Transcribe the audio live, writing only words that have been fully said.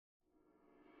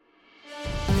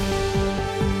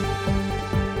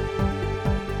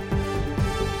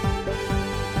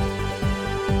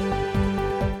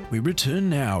return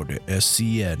now to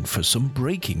SCN for some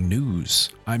breaking news.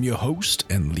 I'm your host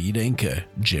and lead anchor,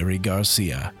 Jerry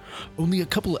Garcia. Only a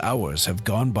couple hours have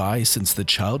gone by since the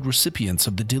child recipients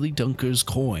of the Dilly Dunkers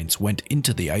coins went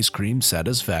into the ice cream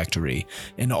Satisfactory,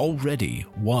 and already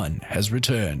one has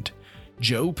returned.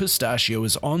 Joe Pistachio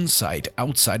is on site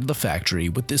outside of the factory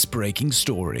with this breaking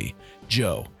story.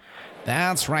 Joe.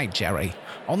 That's right, Jerry.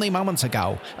 Only moments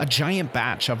ago, a giant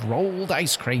batch of rolled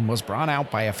ice cream was brought out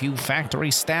by a few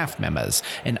factory staff members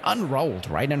and unrolled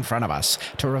right in front of us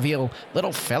to reveal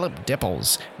little Philip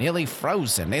Dipples, nearly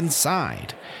frozen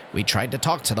inside. We tried to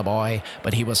talk to the boy,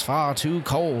 but he was far too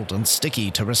cold and sticky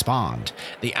to respond.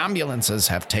 The ambulances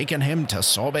have taken him to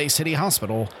Sorbet City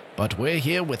Hospital, but we're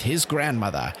here with his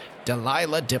grandmother,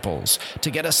 Delilah Dipples, to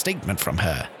get a statement from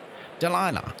her.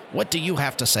 Delilah, what do you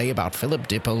have to say about Philip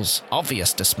Dipples'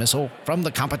 obvious dismissal from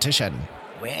the competition?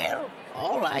 Well,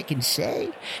 all I can say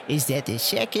is that the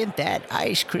second that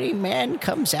ice cream man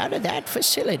comes out of that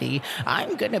facility,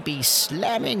 I'm gonna be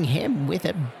slamming him with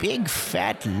a big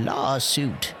fat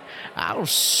lawsuit. I'll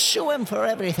sue him for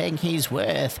everything he's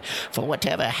worth, for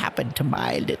whatever happened to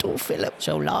my little Philip,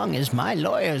 so long as my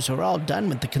lawyers are all done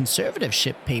with the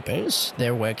conservatorship papers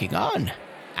they're working on.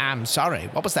 I'm sorry,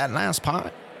 what was that last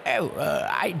part? Oh,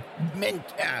 I meant,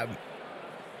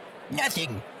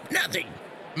 nothing.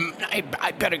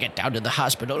 I better get down to the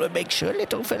hospital and make sure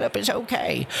little Philip is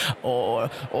okay. Or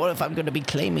if I'm going to be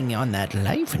claiming on that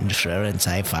life insurance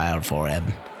I filed for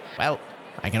him. Well,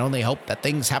 I can only hope that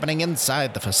things happening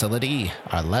inside the facility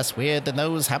are less weird than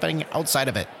those happening outside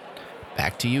of it.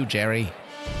 Back to you, Jerry.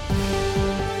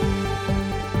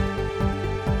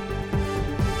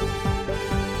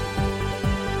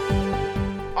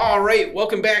 All right,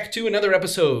 welcome back to another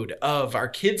episode of our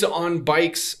Kids on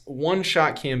Bikes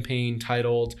one-shot campaign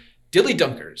titled Dilly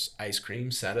Dunkers Ice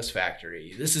Cream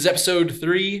Satisfactory. This is episode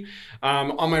 3.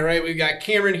 On my right, we've got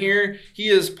Cameron here. He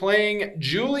is playing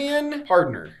Julian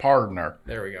Pardner.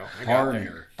 There we go.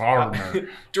 Pardner.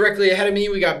 Directly ahead of me,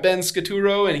 we got Ben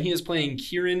Scaturo, and he is playing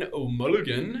Kieran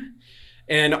O'Mulligan.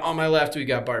 And on my left, we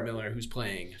got Bart Miller, who's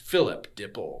playing Philip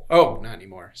Dipple. Oh, not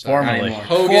anymore. Sorry. Formerly.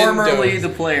 Formerly the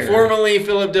player. Formerly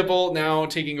Philip Dipple, now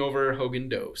taking over Hogan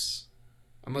Dose.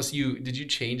 Did you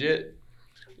change it?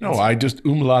 No, I just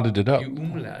umlauted it up. You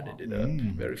umlauted it up.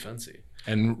 Very fancy.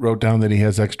 And wrote down that he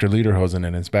has extra lederhosen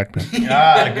in his backpack. Good.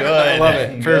 I love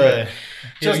it. Perfect.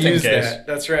 Just He'll in use case. that.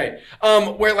 That's right.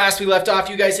 Where last we left off,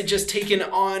 you guys had just taken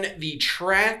on the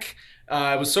track.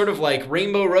 It was sort of like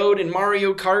Rainbow Road in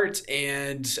Mario Kart,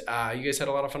 and you guys had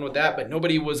a lot of fun with that, but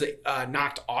nobody was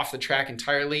knocked off the track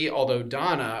entirely, although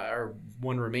Donna, our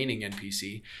one remaining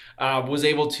NPC, was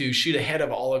able to shoot ahead of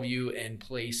all of you and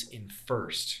place in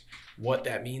first. What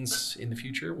that means in the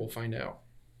future, we'll find out.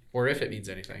 Or if it means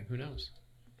anything, who knows?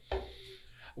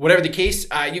 Whatever the case,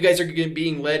 you guys are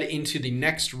being led into the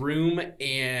next room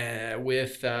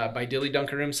by Dilly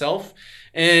Dunker himself.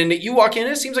 And you walk in,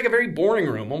 it seems like a very boring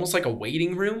room, almost like a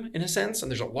waiting room in a sense.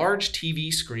 And there's a large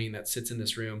TV screen that sits in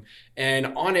this room. And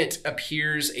on it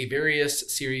appears a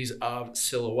various series of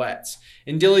silhouettes.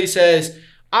 And Dilly says,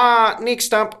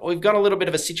 next up, we've got a little bit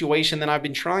of a situation that I've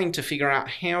been trying to figure out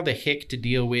how the heck to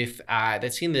deal with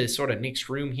that's in the sort of next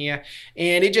room here.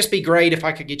 And it'd just be great if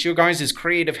I could get your guys'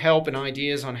 creative help and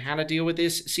ideas on how to deal with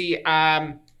this. See,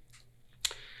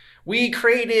 we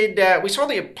saw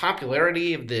the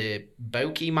popularity of the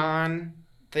Pokemon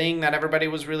thing that everybody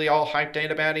was really all hyped out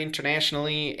about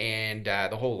internationally, and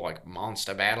the whole like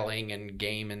monster battling and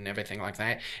game and everything like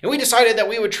that. And we decided that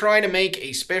we would try to make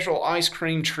a special ice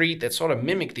cream treat that sort of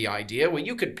mimicked the idea where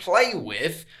you could play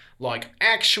with like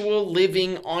actual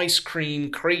living ice cream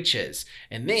creatures.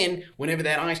 And then whenever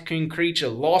that ice cream creature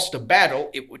lost a battle,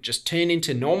 it would just turn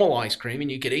into normal ice cream and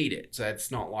you could eat it. So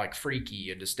it's not like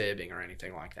freaky or disturbing or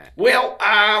anything like that. Well,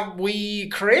 we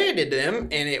created them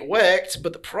and it worked,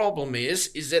 but the problem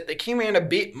is that they came out a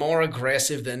bit more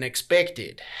aggressive than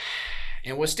expected.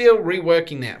 And we're still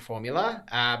reworking that formula,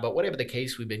 but whatever the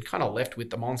case, we've been kind of left with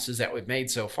the monsters that we've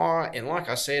made so far. And like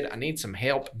I said, I need some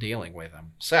help dealing with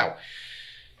them. So,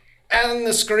 on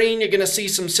the screen, you're going to see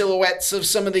some silhouettes of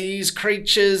some of these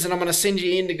creatures, and I'm going to send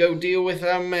you in to go deal with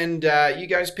them, and you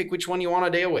guys pick which one you want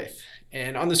to deal with.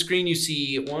 And on the screen, you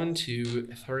see 1, 2,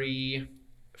 3,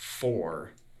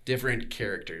 4 different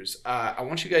characters. I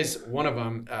want you guys, one of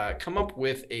them, come up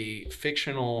with a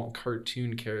fictional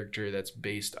cartoon character that's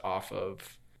based off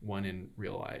of one in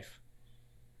real life.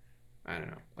 I don't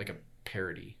know, like a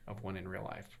parody of one in real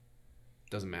life.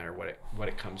 Doesn't matter what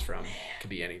it comes from. It could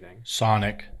be anything.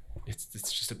 Sonic. It's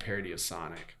just a parody of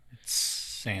Sonic.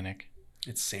 It's Sanic.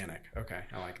 It's Sanic. Okay,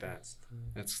 I like that.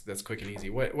 That's quick and easy.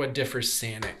 What differs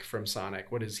Sanic from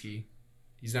Sonic? What is he?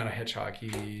 He's not a hedgehog.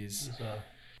 He's It's a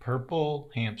purple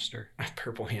hamster. a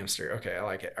purple hamster. Okay, I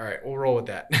like it. All right, we'll roll with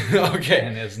that. Okay.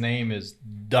 And his name is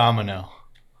Domino.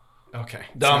 Okay.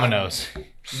 Dominoes.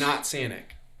 Not Sanic.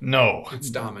 No.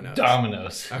 It's Domino's.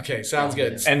 Dominoes. Okay, sounds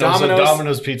good. And Domino's. also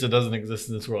Domino's pizza doesn't exist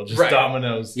in this world. Just Right.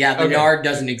 Domino's. Yeah, the Okay. Nard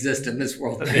doesn't exist in this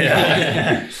world.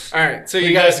 Yeah. All right, so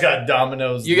you guys got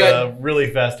Domino's, you the got-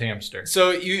 really fast hamster.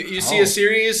 So you see Oh, a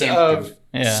series can't of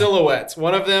Yeah. silhouettes.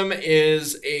 One of them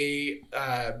is a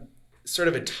sort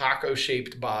of a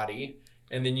taco-shaped body,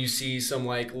 and then you see some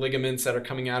like ligaments that are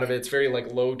coming out of it. It's very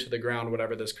like low to the ground,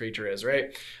 whatever this creature is,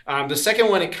 right? The second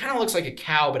one, it kind of looks like a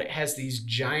cow, but it has these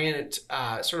giant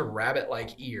sort of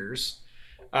rabbit-like ears.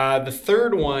 The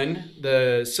third one,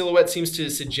 the silhouette seems to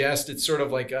suggest it's sort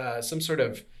of like some sort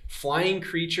of flying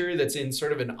creature that's in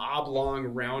sort of an oblong,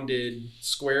 rounded,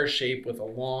 square shape with a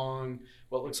long,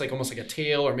 what looks like almost like a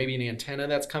tail or maybe an antenna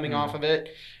that's coming off of it.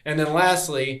 And then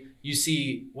lastly, you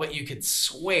see what you could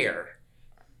swear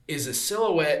is a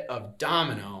silhouette of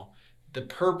Domino, the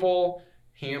purple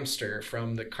hamster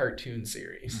from the cartoon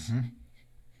series.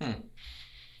 And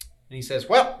he says,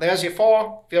 well, there's your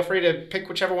 4. Feel free to pick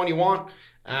whichever one you want.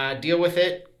 Deal with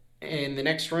it in the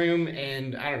next room,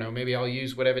 and I don't know, maybe I'll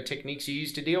use whatever techniques you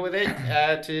use to deal with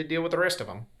it to deal with the rest of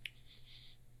them.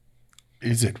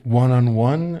 Is it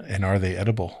 1-on-1, and are they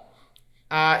edible?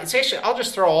 It's actually, I'll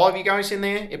just throw all of you guys in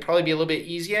there. It'd probably be a little bit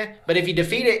easier, but if you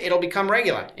defeat it, it'll become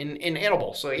regular and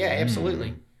edible. So yeah,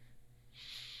 absolutely.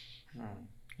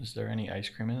 Is there any ice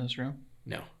cream in this room?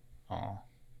 No. Oh.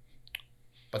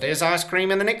 But there's ice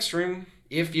cream in the next room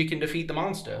if you can defeat the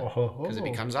monster, because it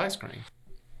becomes ice cream.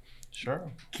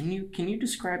 Sure. Can you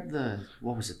describe the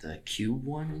cube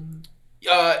one?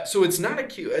 So it's not a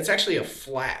cube. It's actually a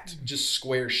flat, just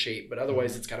square shape, but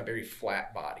otherwise it's got a very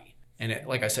flat body. And it,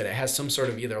 like I said, it has some sort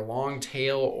of either long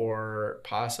tail or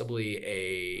possibly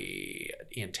a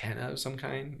antenna of some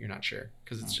kind. You're not sure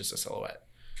because it's just a silhouette.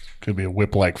 Could be a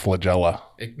whip-like flagella.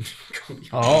 It could be-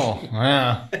 Oh,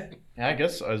 yeah. Yeah, I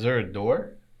guess. Is there a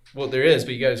door? Well, there is,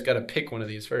 but you guys got to pick one of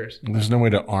these first. There's no way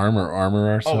to armor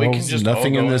ourselves. Oh, we can just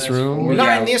nothing all in go this in this room. room.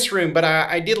 Not in this room, but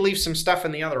I did leave some stuff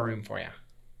in the other room for you.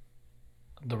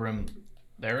 The room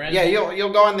they're in? Yeah,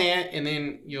 you'll go in there, and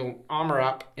then you'll armor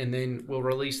up, and then we'll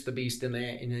release the beast in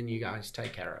there, and then you guys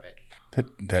take care of it.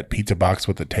 That pizza box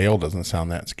with the tail doesn't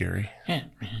sound that scary. Yeah,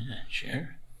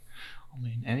 sure. I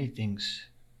mean, anything's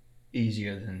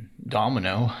easier than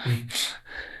Domino.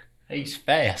 He's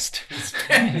fast.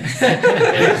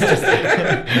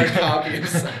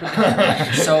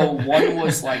 So one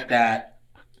was like that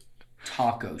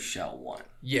taco shell one.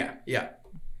 Yeah.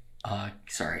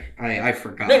 Sorry, I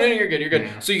forgot. No, you're good. You're good.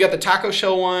 Yeah. So you got the taco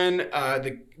shell one,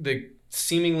 the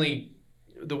seemingly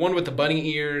the one with the bunny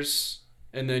ears,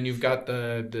 and then you've got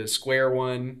the square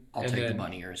one. I'll and take then, the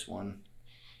bunny ears one.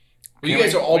 Well, you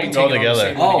guys are all we be can go taking on the together.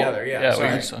 same one Oh. together. Yeah. Yeah, sorry.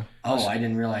 we can so. Oh, I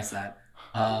didn't realize that.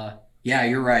 Yeah,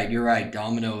 you're right.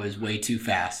 Domino is way too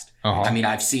fast. Uh-huh. I mean,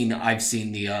 I've seen the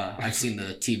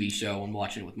TV show and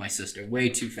watching it with my sister. Way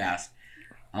too fast.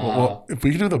 Well, if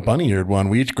we could do the bunny-eared one,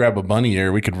 we each grab a bunny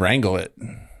ear. We could wrangle it.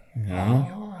 You know?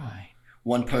 You're right.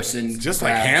 One person It's just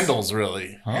like grabs- handles,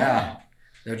 really. Yeah,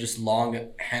 they're just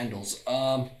long handles.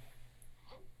 I'm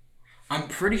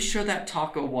pretty sure that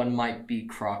taco one might be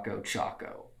Croco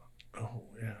Choco. Oh,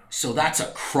 yeah. So that's a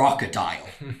crocodile.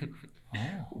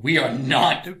 We are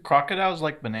not. Do crocodiles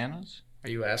like bananas? Are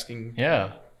you asking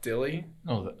Yeah. Dilly?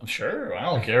 No, sure. I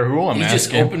don't care who I'm He just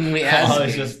asking. openly asked I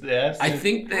me. just asked. I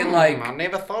think they like. I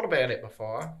never thought about it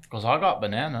before. Because I got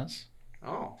bananas.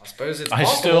 Oh, I suppose it's I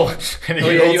possible. still. And Oh,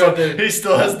 he, yeah, you also, have the- he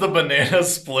still has the banana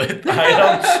split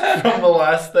item from the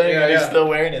last thing, Yeah, and he's yeah. still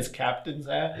wearing his captain's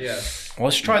hat. Yeah.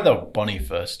 Let's try the bunny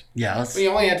first. Yeah. Let's. We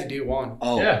only had to do one.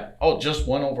 Oh. Yeah. Oh, just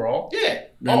one overall? Yeah.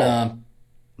 Then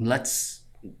let's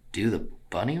do the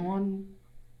bunny one.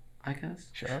 I guess.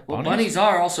 Sure. Well, bunnies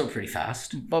are also pretty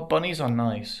fast. But bunnies are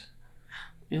nice.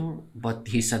 You know, but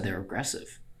he said they're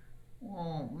aggressive.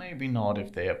 Well, maybe not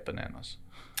if they have bananas.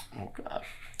 Oh God.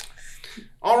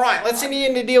 All right, let's send you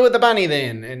in to deal with the bunny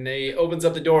then. And he opens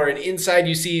up the door, and inside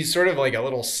you see sort of like a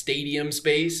little stadium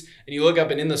space. And you look up,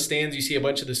 and in the stands you see a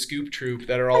bunch of the Scoop Troop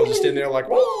that are all just in there like,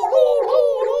 "Woo, woo, woo,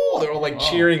 woo." They're all like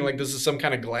cheering like this is some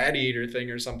kind of gladiator thing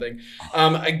or something.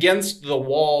 Against the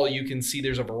wall, you can see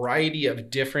there's a variety of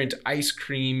different ice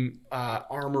cream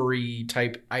armory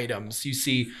type items. You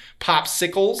see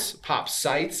popsicles, pop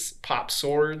scythes, pop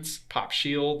swords, pop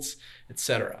shields,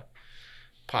 etc.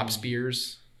 Pop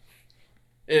spears.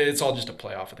 It's all just a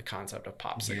play off of the concept of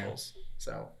popsicles. Yeah.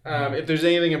 So if there's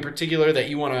anything in particular that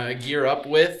you want to gear up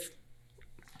with,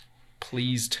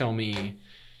 please tell me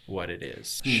what it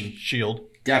is. Shield.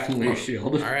 Definitely a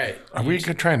shield. All right. Are we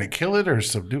trying to kill it or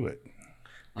subdue it?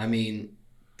 I mean,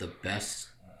 the best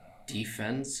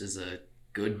defense is a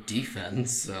good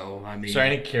defense. So I mean, Is there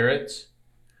any carrots?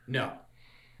 No.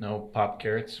 No pop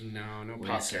carrots? No Wait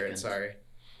a pop second. carrots. Sorry.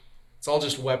 It's all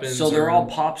just weapons. so they're or- all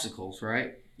popsicles,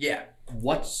 right? Yeah.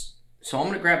 So I'm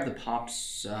gonna grab the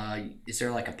pops. Is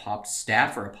there like a pop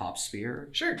staff or a pop spear?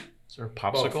 Sure. Is there a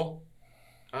popsicle?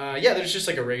 Yeah, there's just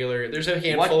like a regular. There's a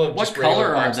handful of What just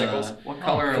regular color are popsicles. What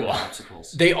color are the cool.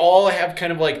 popsicles? They all have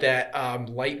kind of like that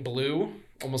light blue,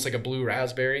 almost like a blue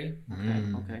raspberry.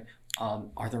 Okay.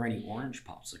 Are there any orange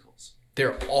popsicles?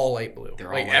 They're all light blue. They're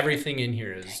all Like light- everything in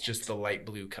here is just the light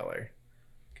blue color.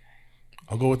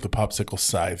 I'll go with the popsicle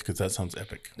scythe because that sounds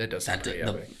epic. That does sound The pretty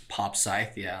epic. pop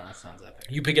scythe. Yeah, that sounds epic.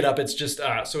 You pick it up. It's just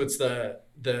so it's the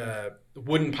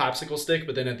wooden popsicle stick,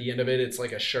 but then at the end of it, it's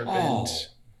like a sharpened. Oh,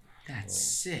 that's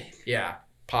sick. Yeah,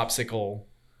 popsicle,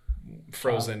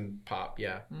 frozen pop.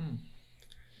 Yeah.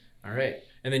 All right,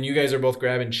 and then you guys are both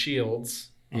grabbing shields.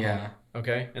 Yeah.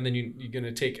 Okay, and then you're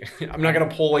gonna take. I'm not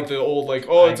gonna pull like the old like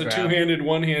it's a grab- two-handed,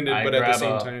 one-handed, I but at grab the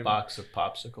same a time. box of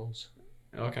popsicles.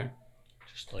 Okay.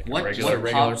 Just like What a regular,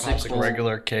 regular popsicle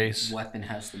regular case. weapon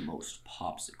has the most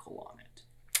popsicle on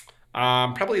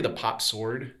it? Probably the pop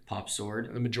sword. Pop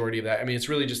sword. The majority of that. I mean, it's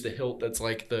really just the hilt that's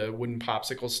like the wooden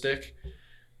popsicle stick,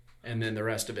 and then the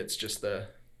rest of it's just the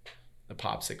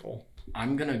popsicle.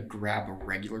 I'm gonna grab a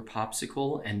regular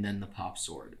popsicle and then the pop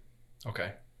sword.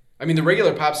 Okay. I mean, the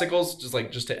regular popsicles,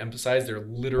 just to emphasize, they're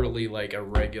literally like a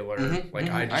regular.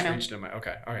 I just know. reached in my.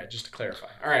 Okay, all right, just to clarify.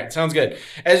 All right, sounds good.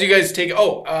 As you guys take,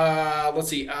 let's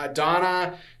see,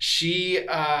 Donna, she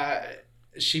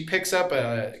picks up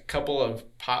a couple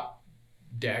of pop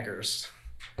daggers.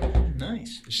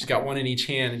 Nice. She's got one in each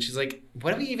hand, and she's like,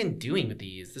 "What are we even doing with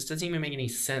these? This doesn't even make any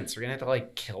sense. We're gonna have to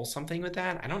like kill something with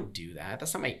that. I don't do that.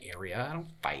 That's not my area. I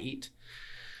don't fight."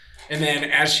 And then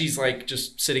as she's like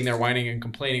just sitting there whining and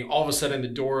complaining, all of a sudden the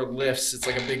door lifts. It's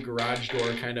like a big garage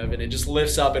door kind of, and it just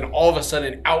lifts up, and all of a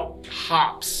sudden out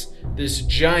hops this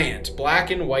giant black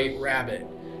and white rabbit.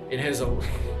 It has it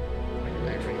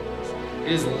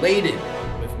is laden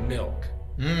with milk.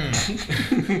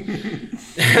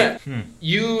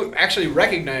 You actually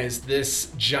recognize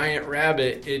this giant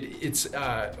rabbit. Its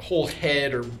whole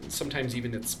head, or sometimes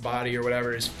even its body or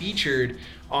whatever, is featured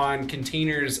on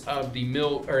containers of the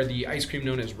milk or the ice cream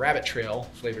known as Rabbit Trail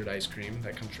flavored ice cream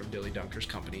that comes from Dilly Dunker's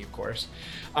company, of course.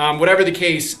 Whatever the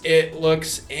case, it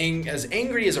looks as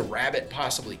angry as a rabbit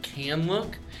possibly can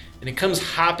look, and it comes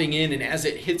hopping in, and as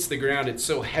it hits the ground, it's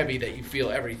so heavy that you feel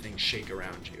everything shake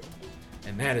around you.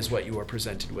 And that is what you are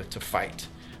presented with to fight.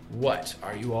 What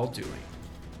are you all doing?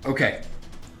 Okay.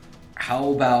 How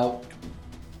about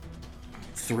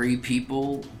 3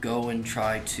 people go and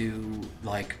try to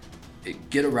like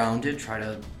get around it, try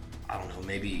to, I don't know,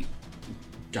 maybe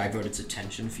divert its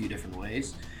attention a few different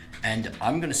ways. And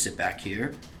I'm gonna sit back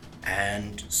here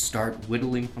and start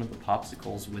whittling one of the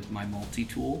popsicles with my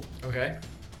multi-tool Okay.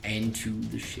 into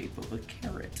the shape of a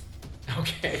carrot.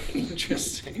 Okay,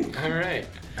 interesting. All right.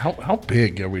 How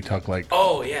big are we talking? Like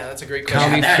Oh, yeah, that's a great question.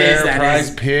 county that fair, is-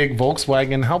 prize pig,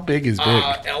 Volkswagen? How big is big?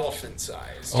 Elephant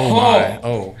size. Oh my!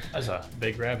 Oh, That's a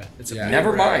big rabbit. It's a Yeah. big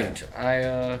Never rabbit.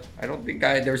 mind. I don't think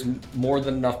there's more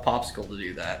than enough popsicle to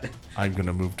do that. I'm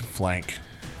gonna move to flank.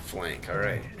 Flank, all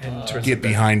right. And towards Get the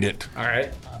back. behind it. All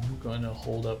right. I'm going to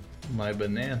hold up my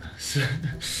bananas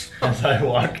as I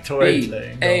walk towards it.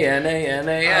 and go,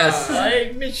 A-N-A-N-A-S.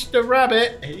 Hey, Mr.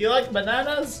 Rabbit, you like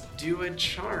bananas? Do a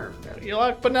charm. You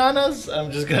like bananas?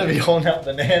 I'm just going to be holding out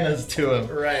bananas to him.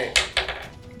 Right.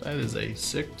 That is a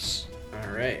 6.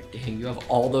 All right. Dang, you have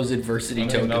all those adversity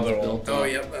And tokens another one. built Oh, up.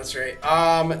 yep, that's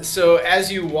right. So as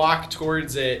you walk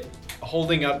towards it,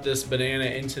 holding up this banana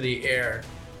into the air,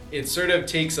 it sort of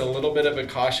takes a little bit of a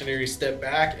cautionary step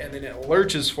back, and then it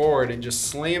lurches forward and just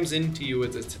slams into you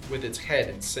with its head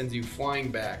and sends you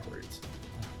flying backwards.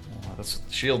 Oh, that's what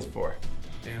the shield's for.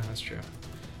 Yeah, that's true.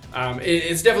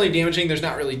 It's definitely damaging. There's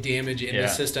not really damage in Yeah. the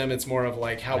system. It's more of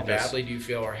like how I just- badly do you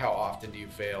fail or how often do you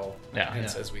fail. Yeah,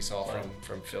 Hence, yeah. as we saw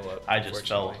from Philip. I just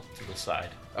fell unfortunately. to the side.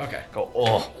 Okay.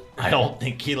 Go, I don't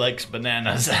think he likes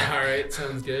bananas. All right,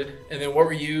 sounds good. And then what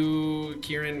were you,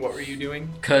 Kieran? What were you doing?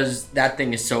 Because that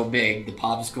thing is so big, the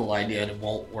popsicle I did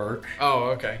won't work. Oh,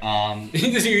 okay.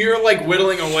 You're You're like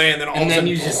whittling away, and then all of a sudden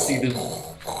you just see the.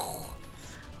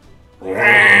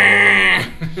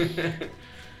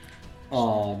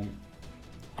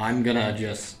 I'm gonna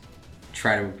just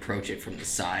try to approach it from the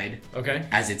side Okay.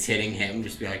 as it's hitting him.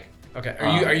 Just be like, Okay.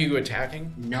 Are you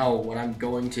attacking? no. What I'm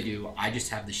going to do, I just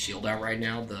have the shield out right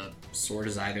now. The sword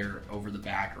is either over the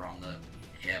back or on the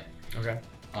hip. Okay.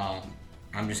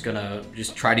 I'm just gonna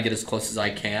try to get as close as I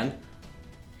can.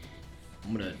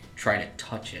 I'm gonna try to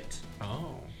touch it.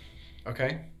 Oh.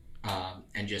 Okay.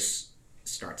 And just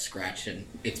start scratching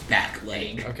its back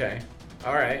leg. Okay.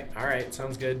 All right.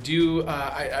 Sounds good.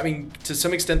 I mean, to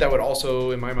some extent, that would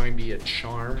also, in my mind, be a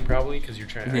charm, probably, because you're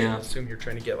trying. Yeah. I assume you're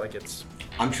trying to get like its.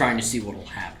 I'm trying to see what'll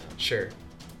happen. Sure.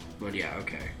 But yeah,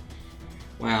 okay.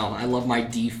 Wow, I love my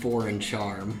D4 in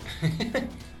charm.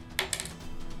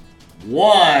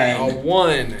 1. A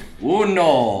 1. Uno.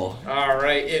 All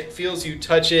right. It feels you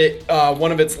touch it.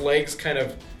 One of its legs kind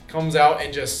of comes out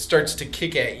and just starts to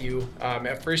kick at you.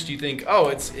 At first you think, oh,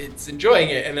 it's enjoying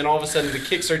it, and then all of a sudden the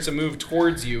kick starts to move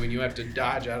towards you, and you have to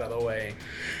dodge out of the way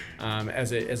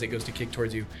as it goes to kick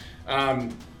towards you.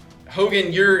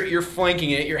 Hogan, you're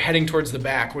flanking it. You're heading towards the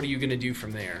back. What are you gonna do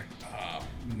from there?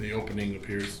 The opening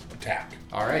appears attack.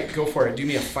 All right, go for it. Do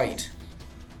me a fight.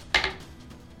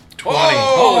 20.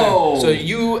 Oh! So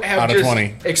you have Out of just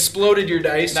 20. exploded your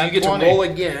dice. So Not you get 20. to roll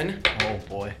again. Oh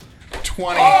boy.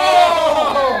 20.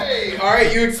 Hey! All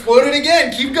right, you exploded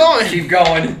again. Keep going. Keep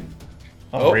going.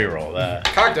 I'll reroll that.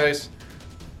 Cock dice.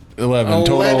 11.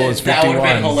 Total 11. is 51. That would've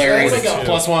been hilarious. That's like a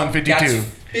Plus 1, 52. That's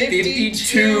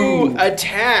 52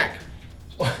 attack.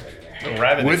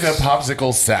 Rabbit With a is-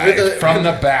 popsicle sack With a- from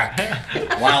the back.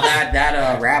 Wow,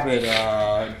 that rabbit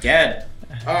dead.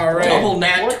 All right. Double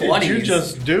nat What 20s. did you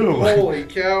just do? Holy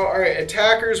cow. All right.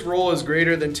 Attacker's roll is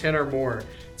greater than 10 or more. It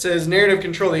says narrative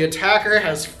control. The attacker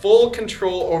has full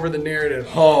control over the narrative.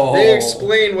 Oh. They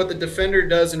explain what the defender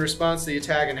does in response to the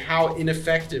attack and how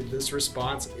ineffective this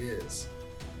response is.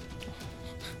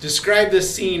 Describe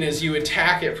this scene as you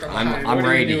attack it from behind. I'm What are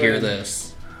ready you to hear doing? this.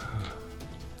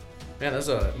 Man, that's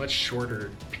a much shorter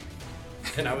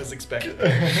than I was expecting.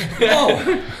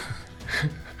 Oh!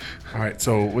 All right,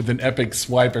 so with an epic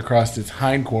swipe across its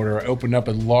hindquarter, I open up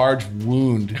a large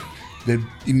wound that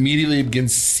immediately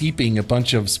begins seeping a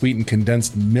bunch of sweetened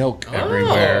condensed milk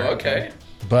everywhere. Oh, okay.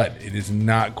 But it is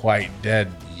not quite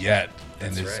dead yet,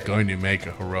 and That's it's right. going to make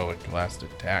a heroic last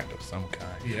attack of some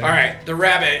kind. All right, the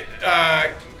rabbit.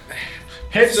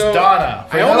 Hits So, Donna.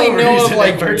 for I only no know of reason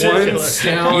like in particular. one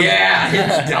sound. Yeah,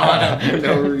 it's Donna for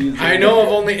no reason. I know of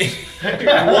only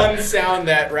one sound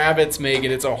that rabbits make,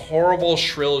 and it's a horrible,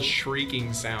 shrill,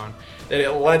 shrieking sound that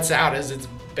it lets out as its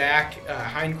back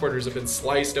hindquarters have been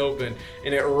sliced open,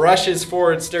 and it rushes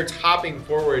forward, starts hopping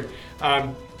forward,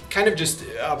 kind of just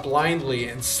blindly,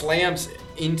 and slams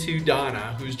into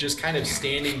Donna, who's just kind of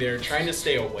standing there trying to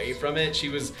stay away from it.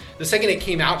 The second it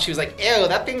came out, she was like, ew,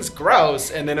 that thing's gross.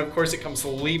 And then of course it comes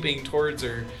leaping towards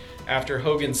her after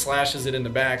Hogan slashes it in the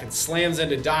back and slams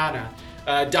into Donna.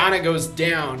 Donna goes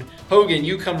down. Hogan,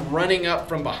 you come running up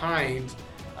from behind,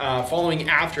 following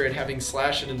after it, having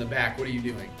slashed it in the back. What are you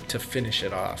doing to finish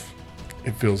it off?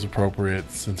 It feels appropriate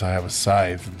since I have a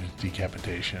scythe and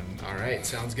decapitation. All right,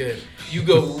 sounds good. You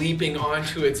go leaping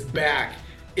onto its back,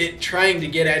 it trying to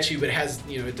get at you, but has,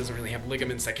 it doesn't really have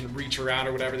ligaments that can reach around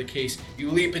or whatever the case.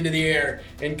 You leap into the air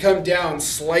and come down,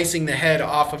 slicing the head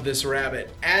off of this rabbit.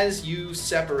 As you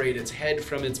separate its head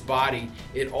from its body,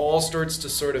 it all starts to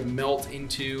sort of melt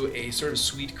into a sort of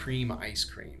sweet cream ice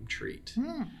cream treat.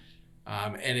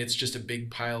 And it's just a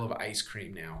big pile of ice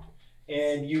cream now.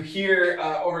 And you hear,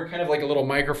 over kind of like a little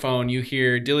microphone, you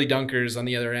hear Dilly Dunkers on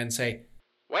the other end say,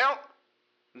 "Well,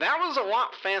 that was a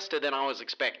lot faster than I was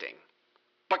expecting.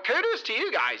 But kudos to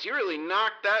you guys. You really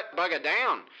knocked that bugger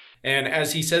down." And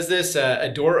as he says this, a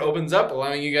door opens up,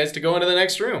 allowing you guys to go into the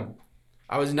next room.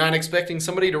 I was not expecting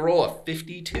somebody to roll a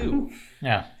 52.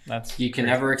 Yeah, that's. You can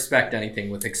never expect anything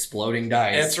with exploding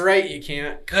dice. That's right, you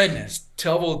can't. Goodness,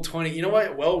 double 20. You know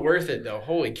what? Well worth it, though.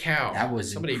 Holy cow. That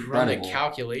was somebody run the incredible.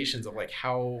 calculations of like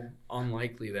how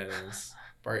unlikely that is.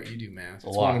 Bart, you do math.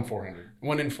 It's 1 in 400.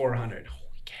 1 in 400.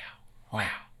 Holy cow. Wow.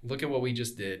 Look at what we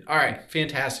just did. All right,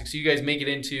 fantastic. So you guys make it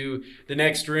into the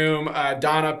next room.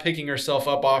 Donna picking herself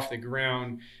up off the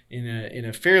ground in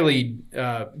a fairly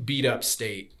beat up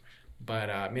state,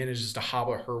 but manages to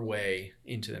hobble her way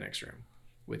into the next room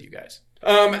with you guys.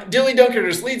 Dilly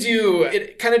Dunkers leads you.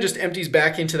 It kind of just empties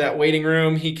back into that waiting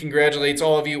room. He congratulates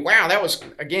all of you. Wow, that was,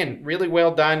 again, really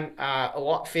well done. A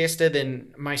lot faster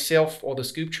than myself or the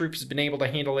Scoop Troop has been able to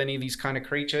handle any of these kind of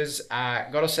creatures.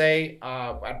 Gotta say,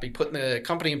 I'd be putting the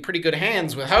company in pretty good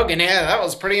hands with Hogan here. That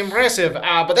was pretty impressive.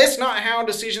 But that's not how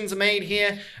decisions are made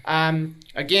here.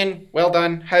 Again, well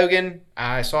done, Hogan.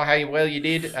 I saw how well you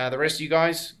did. The rest of you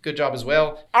guys, good job as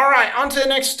well. All right, on to the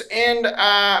next and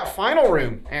final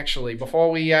room, actually, before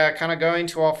we kind of go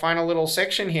into our final little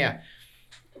section here.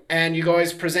 And you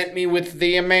guys present me with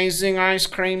the amazing ice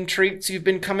cream treats you've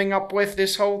been coming up with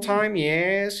this whole time?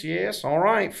 Yes. All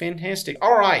right, fantastic.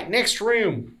 All right, next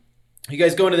room. You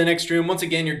guys go into the next room. Once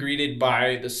again, you're greeted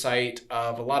by the sight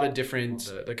of a lot of different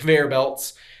the conveyor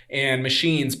belts and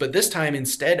machines, but this time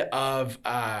instead of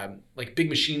like big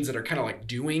machines that are kind of like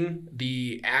doing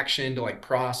the action to like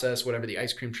process whatever the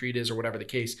ice cream treat is or whatever the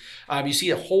case, you see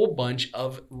a whole bunch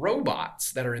of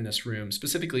robots that are in this room.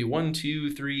 Specifically 1,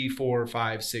 2, 3, 4,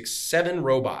 5, 6, 7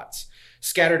 robots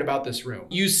scattered about this room.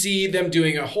 You see them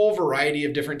doing a whole variety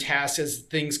of different tasks as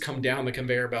things come down the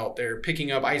conveyor belt. They're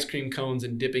picking up ice cream cones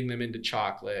and dipping them into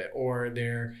chocolate, or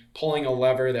they're pulling a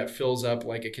lever that fills up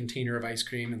like a container of ice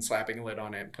cream and slapping a lid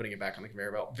on it and putting it back on the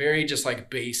conveyor belt. Very just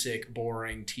like basic,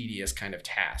 boring, tedious kind of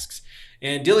tasks.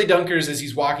 And Dilly Dunkers, as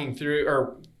he's walking through,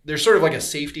 or there's sort of like a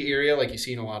safety area like you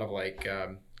see in a lot of like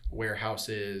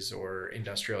warehouses or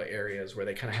industrial areas where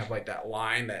they kind of have like that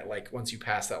line that like once you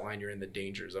pass that line you're in the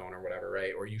danger zone or whatever,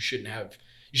 right? Or you shouldn't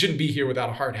be here without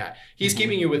a hard hat. He's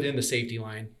keeping you within the safety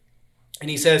line. And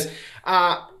he says,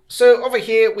 so over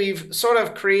here we've sort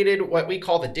of created what we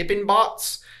call the dipping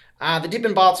bots. The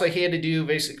dipping bots are here to do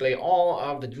basically all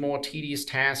of the more tedious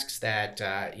tasks that,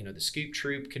 the scoop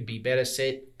troop could be better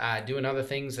set doing other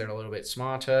things that are a little bit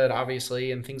smarter,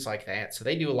 obviously, and things like that. So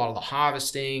they do a lot of the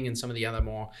harvesting and some of the other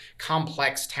more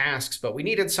complex tasks, but we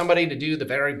needed somebody to do the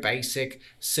very basic,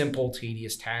 simple,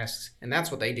 tedious tasks, and that's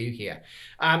what they do here.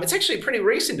 It's actually a pretty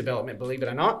recent development, believe it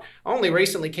or not. I only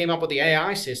recently came up with the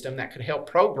AI system that could help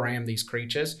program these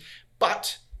creatures,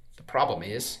 but the problem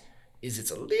is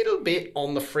it's a little bit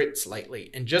on the fritz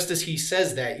lately. And just as he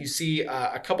says that, you see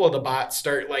a couple of the bots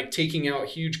start like taking out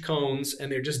huge cones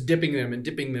and they're just dipping them and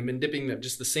dipping them and dipping them,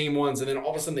 just the same ones. And then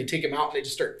all of a sudden they take them out and they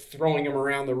just start throwing them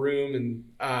around the room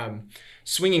and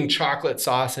swinging chocolate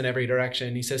sauce in every direction.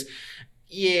 And he says,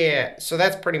 yeah, so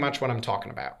that's pretty much what I'm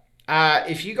talking about.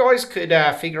 If you guys could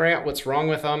figure out what's wrong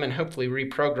with them and hopefully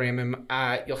reprogram them,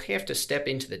 you'll have to step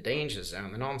into the danger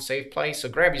zone, the non-safe place. So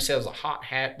grab yourselves a hot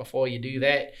hat before you do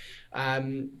that.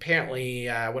 Apparently,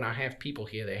 when I have people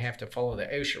here, they have to follow the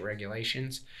OSHA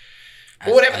regulations.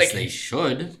 But whatever they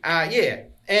should. Yeah.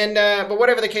 And but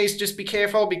whatever the case, just be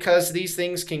careful because these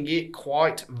things can get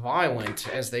quite violent,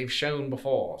 as they've shown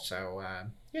before. So,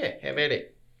 yeah, have at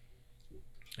it.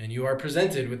 And you are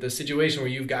presented with the situation where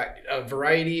you've got a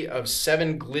variety of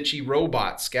 7 glitchy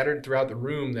robots scattered throughout the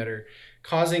room that are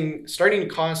starting to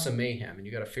cause some mayhem, and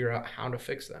you got to figure out how to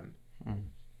fix them.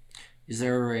 Is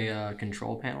there a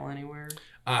control panel anywhere?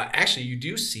 Actually, you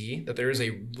do see that there is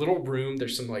a little room.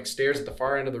 There's some like stairs at the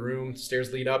far end of the room.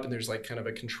 Stairs lead up, and there's like kind of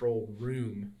a control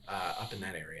room up in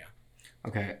that area.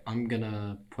 Okay, I'm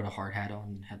gonna put a hard hat on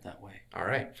and head that way. All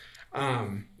right.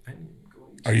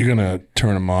 Are you gonna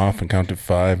turn them off and count to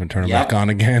 5 and turn them back on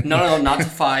again? No, not to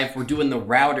 5. We're doing the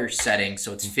router setting,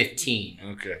 so it's 15.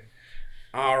 Okay.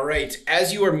 All right.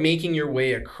 As you are making your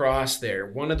way across there,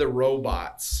 one of the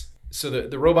robots. So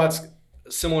the robots,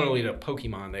 similarly to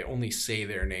Pokemon, they only say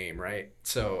their name, right?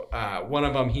 So one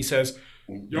of them, he says,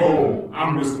 "Yo,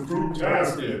 I'm Mr.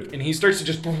 Fruitastic." and he starts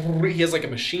to he has like a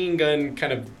machine gun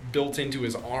kind of built into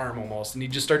his arm almost, and he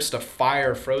just starts to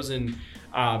fire frozen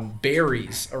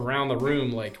berries around the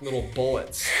room like little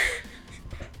bullets.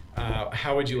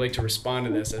 How would you like to respond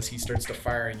to this as he starts to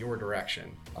fire in your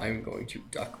direction? I'm going to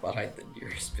duck behind the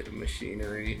nearest bit of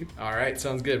machinery. All right,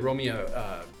 sounds good. Roll me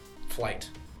a flight.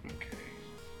 Okay.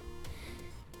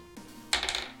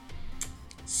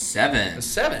 7. A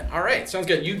 7. All right, sounds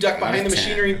good. You duck behind the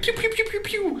machinery. Pew, pew, pew, pew,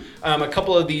 pew. A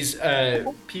couple of these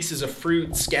pieces of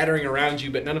fruit scattering around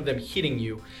you, but none of them hitting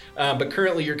you. But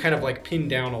currently, you're kind of like pinned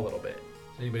down a little bit.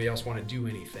 Anybody else want to do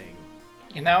anything?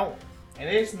 You know,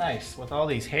 it is nice with all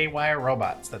these haywire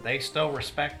robots that they still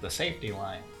respect the safety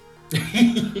line.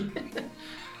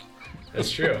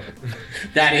 That's true.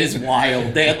 That is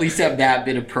wild. They at least have that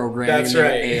bit of programming That's in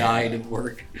their right. AI to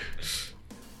work.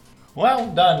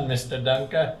 Well done, Mr.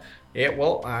 Dunker. Yeah,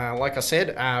 well, like I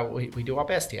said, we do our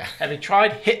best here. Have you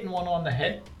tried hitting one on the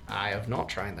head? I have not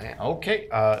tried that. Okay.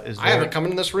 I haven't come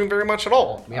into this room very much at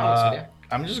all, to be honest with you.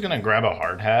 I'm just gonna grab a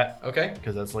hard hat. Okay.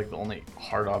 Because that's like the only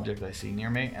hard object I see near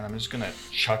me, and I'm just gonna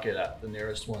chuck it at the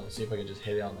nearest one and see if I can just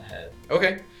hit it on the head.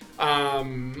 Okay.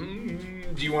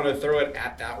 Do you want to throw it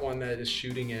at that one that is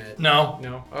shooting at? No.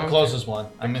 No. The closest one.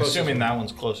 I'm closest assuming one. that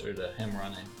one's closer to him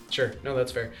running. Sure. No,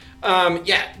 that's fair.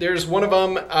 Yeah, there's one of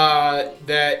them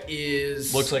that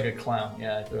is. Looks like a clown.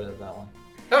 Yeah, I threw it at that one.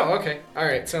 Oh, okay. All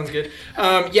right, sounds good.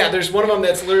 Yeah, there's one of them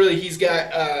that's literally he's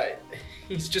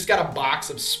just got a box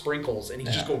of sprinkles and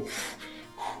he's just going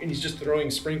and he's just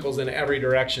throwing sprinkles in every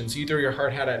direction. So you throw your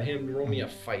hard hat at him. Roll me a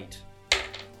fight.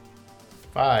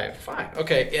 5. 5.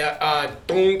 Okay. Yeah.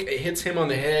 Bonk! It hits him on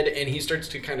the head and he starts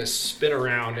to kind of spin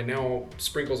around and now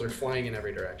sprinkles are flying in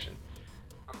every direction.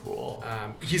 Cool.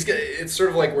 It's sort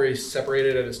of like where he's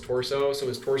separated at his torso, so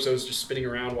his torso is just spinning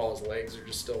around while his legs are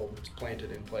just still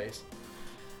planted in place.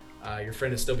 Your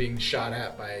friend is still being shot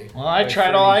at by. Well, I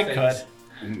tried all I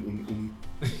could.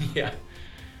 Yeah.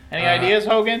 Any ideas,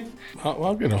 Hogan?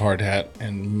 I'll get a hard hat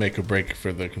and make a break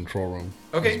for the control room.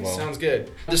 Okay, as well. sounds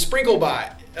good. The Sprinkle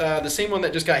Bot, the same one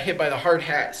that just got hit by the hard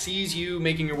hat, sees you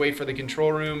making your way for the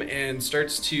control room and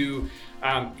starts to.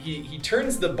 He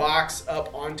turns the box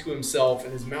up onto himself,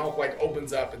 and his mouth like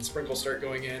opens up, and sprinkles start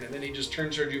going in, and then he just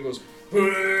turns towards you and goes,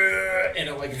 and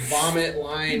a like vomit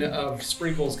line of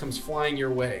sprinkles comes flying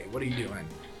your way. What are you doing?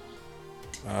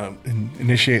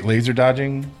 Initiate laser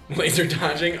dodging. Laser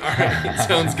dodging. All right,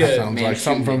 sounds good. Sounds like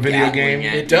something from a video game.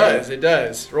 It does. It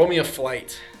does. Roll me a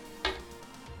flight.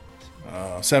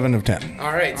 7 of 10.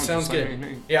 All right, sounds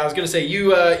good. Yeah, I was gonna say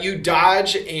you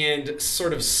dodge and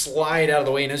sort of slide out of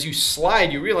the way, and as you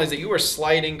slide, you realize that you are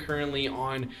sliding currently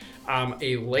on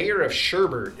a layer of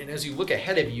sherbet, and as you look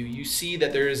ahead of you, you see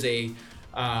that there is a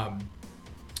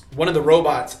one of the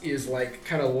robots is like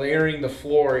kind of layering the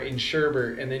floor in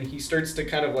sherbet, and then he starts to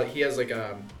kind of like he has like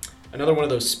another one of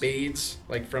those spades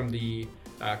like from the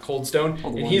Cold Stone,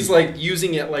 and he's like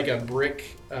using it like a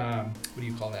brick. What do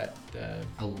you call that?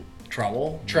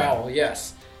 Trowel? Trowel,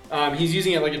 yes. He's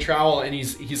using it like a trowel, and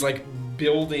he's like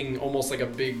building almost like a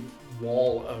big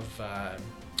wall of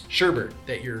sherbet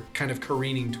that you're kind of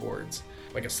careening towards,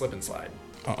 like a slip and slide.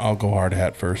 I'll go hard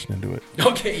hat first and do it.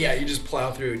 Okay, yeah, you just plow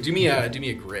through. Do me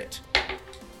a grit.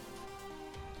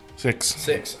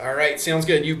 6. All right, sounds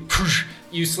good.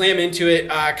 You slam into it.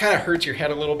 Kind of hurts your head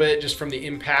a little bit just from the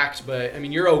impact, but I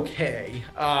mean you're okay.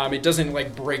 It doesn't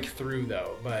like break through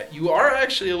though. But you are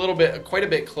actually quite a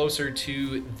bit closer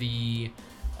to the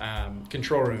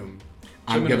control room.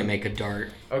 I'm gonna make a dart.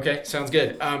 Okay, sounds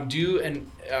good. Do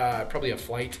probably a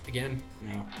flight again.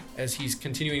 No. As he's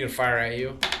continuing to fire at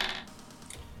you.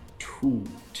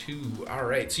 2. All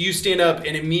right. So you stand up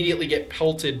and immediately get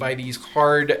pelted by these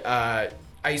hard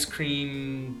ice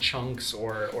cream chunks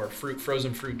or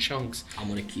frozen fruit chunks. I'm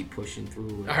gonna keep pushing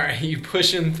through it. All right, you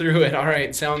pushing through it. All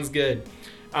right, sounds good.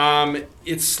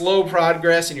 It's slow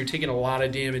progress, and you're taking a lot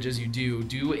of damage as you do.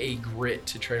 Do a grit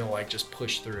to try to like just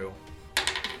push through.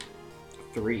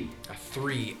 3. A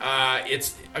 3.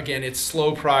 It's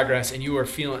slow progress, and you are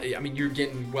feeling. I mean, you're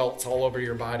getting welts all over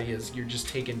your body as you're just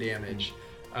taking damage.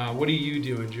 What are you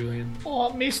doing, Julian? Oh,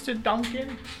 Mr.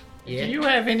 Duncan, Yeah? do you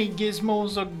have any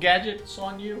gizmos or gadgets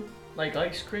on you? Like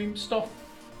ice cream stuff?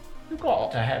 You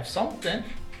got to have something.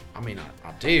 I mean,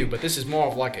 I do, but this is more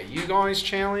of like a you guys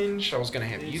challenge. I was going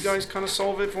to have you guys kind of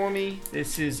solve it for me.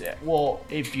 This is, well,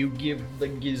 if you give the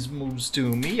gizmos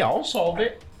to me, I'll solve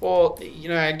it. Well,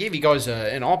 I gave you guys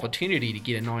an opportunity to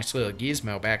get a nice little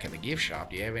gizmo back in the gift shop.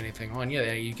 Do you have anything on you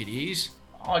that you could use?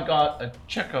 I got a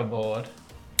checkerboard.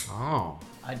 Oh.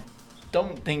 I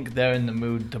don't think they're in the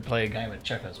mood to play a game of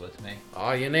checkers with me.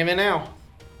 Oh, you never know.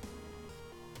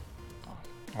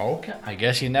 Okay, I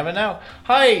guess you never know.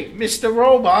 Hi, Mr.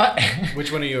 Robot.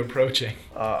 Which one are you approaching?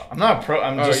 I'm not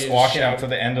I'm Oh, just you're walking shouting. out to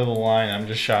the end of the line. I'm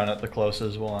just shouting at the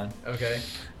closest one. Okay.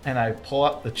 And I pull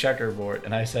up the checkerboard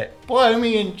and I say, play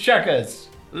me in checkers.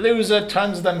 Loser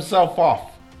turns themselves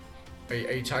off. Are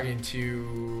you talking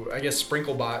to, I guess,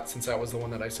 Sprinklebot, since that was the one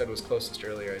that I said was closest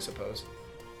earlier, I suppose.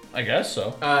 I guess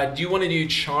so. Do you want to do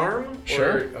Charm?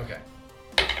 Sure. Okay.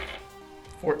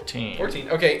 14. 14.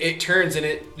 Okay, it turns and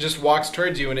it just walks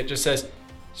towards you and it just says,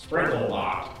 Sprinkle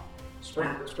lot.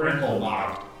 Sprinkle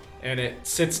lot. and it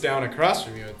sits down across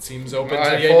from you. It seems open to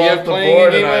I the pull idea up of the playing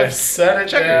board a game and I of set it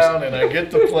checkers. down and I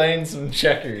get to playing some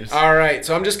checkers. All right,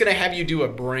 so I'm just going to have you do a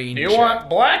brain Do you check. want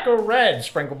black or red,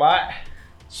 Sprinklebot?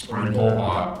 Sprinkle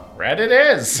lot. Red it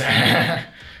is.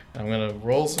 I'm gonna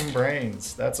roll some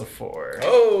brains. That's a 4.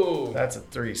 Oh! That's a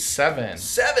 3. 7.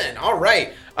 7. All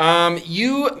right.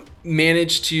 You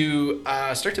managed to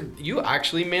you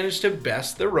actually managed to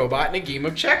best the robot in a game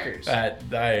of checkers. I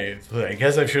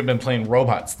guess I should have been playing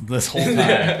robots this whole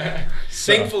time.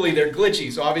 Thankfully, they're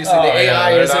glitchy, so obviously the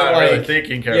AI they're isn't not like really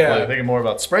thinking carefully. Yeah. They're thinking more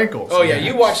about sprinkles. Oh yeah,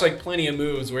 you watched like plenty of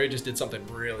moves where it just did something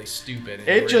really stupid. and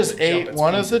you It were just able to jump ate its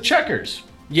one of pieces. the checkers.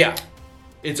 Yeah,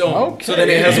 its own. Okay. So then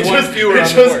it has one fewer It on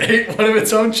the just board. ate one of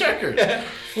its own checkers.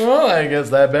 Well, I guess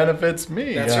that benefits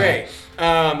me. That's Yeah. right.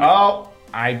 Oh,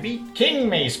 I beat King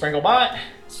Me, Sprinklebot.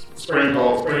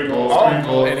 Sprinkle, sprinkle, Oh,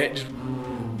 sprinkle. And it just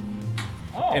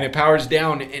and it powers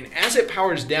down. And as it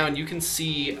powers down, you can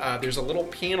see there's a little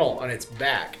panel on its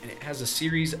back, and it has a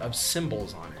series of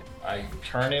symbols on it. I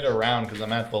turn it around because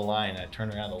I'm at the line. I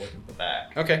turn around to look at the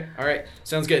back. Okay, all right,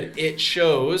 sounds good. It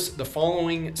shows the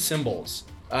following symbols.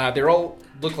 They all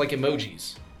look like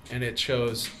emojis, and it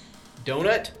shows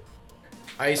donut,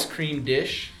 ice cream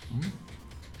dish,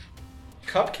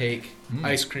 Cupcake,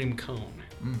 ice cream cone.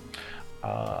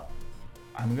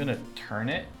 I'm gonna turn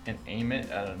it and aim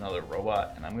it at another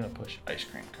robot, and I'm gonna push ice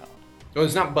cream cone. Oh,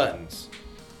 it's not buttons.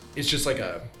 It's just like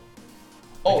a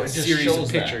Oh, a it just series shows of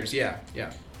pictures. Yeah.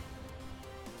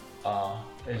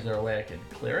 Is there a way I can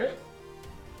clear it?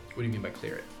 What do you mean by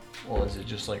clear it? Well, is it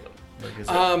just like is it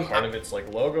part of its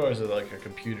like logo, or is it like a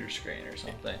computer screen or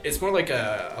something? It's more like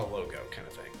a logo kind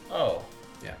of thing. Oh,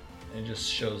 Yeah. and it just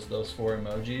shows those 4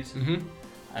 emojis. Mm-hmm.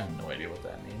 I have no idea what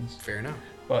that means. Fair enough.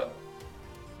 But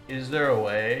is there a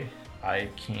way I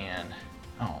can?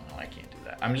 Oh no, I can't do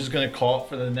that. I'm just gonna call it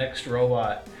for the next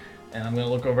robot, and I'm gonna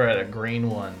look over at a green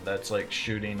one that's like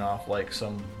shooting off like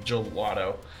some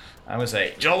gelato. I'm gonna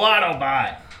say, Gelato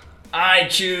bot, I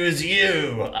choose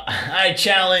you. I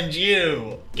challenge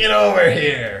you. Get over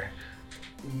here.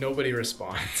 Nobody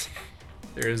responds.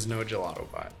 There is no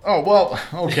gelato bot. Oh well,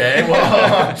 okay.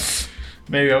 Well,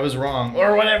 maybe I was wrong,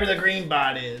 or whatever the green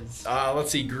bot is.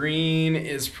 Let's see. Green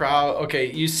is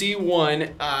okay. You see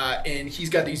one, and he's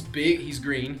got these big. He's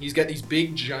green. He's got these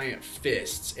big giant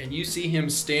fists, and you see him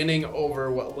standing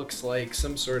over what looks like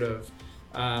some sort of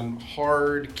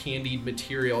hard candied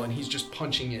material, and he's just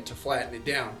punching it to flatten it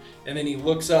down. And then he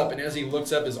looks up, and as he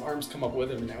looks up, his arms come up with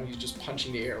him, and now he's just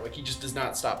punching the air. Like he just does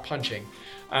not stop punching.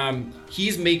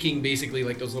 He's making basically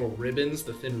like those little ribbons,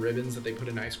 the thin ribbons that they put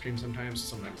in ice cream sometimes.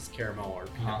 Sometimes it's caramel or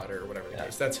peanut butter or whatever the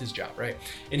case. That's his job, right?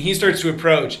 And he starts to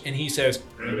approach, and he says,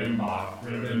 Ribbon bot,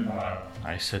 ribbon bot.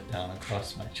 I sit down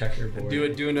across my checkerboard.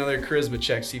 do another charisma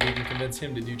check, see if you can convince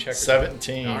him to do checkers.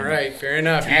 17. All right, fair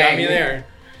enough. You got me there.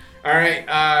 All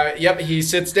right, yep, he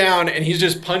sits down, and he's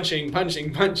just punching.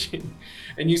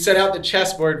 And you set out the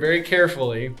chessboard very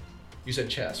carefully. You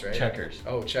said chess, right? Checkers.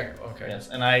 Oh, checker. Okay. Yes,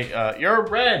 and you're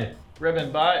red,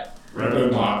 ribbon bot. Ribbon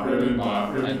bot, ribbon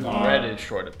bot, ribbon And bot. red is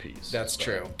short of peas. That's so,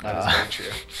 true. That is very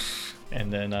true.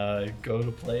 And then go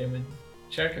to play him in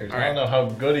checkers. All I don't right. know how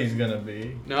good he's gonna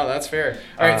be. No, that's fair.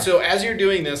 All right, so as you're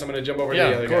doing this, I'm going to jump over to yeah,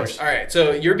 the other of course. guys. All right,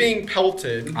 so you're being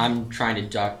pelted. I'm trying to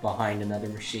duck behind another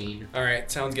machine. All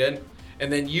right, sounds good.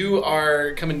 And then you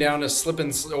are coming down a slip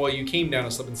and you came down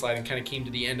a slip and slide and kind of came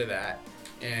to the end of that.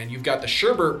 And you've got the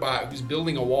Sherbert bot who's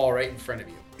building a wall right in front of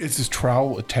you. Is this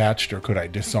trowel attached, or could I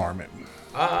disarm it?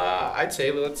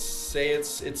 Let's say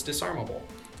it's disarmable.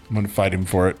 I'm gonna fight him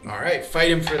for it. All right, fight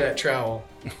him for that trowel.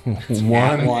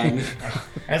 One.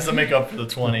 Has to make up for the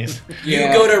 20s. You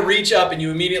go to reach up and you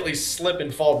immediately slip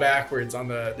and fall backwards on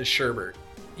the Sherbert.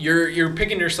 You're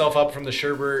picking yourself up from the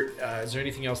Sherbert. Is there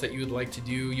anything else that you would like to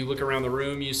do? You look around the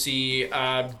room. You see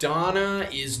Donna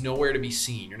is nowhere to be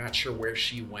seen. You're not sure where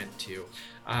she went to.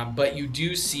 But you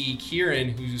do see Kieran,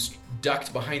 who's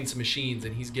ducked behind some machines,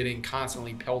 and he's getting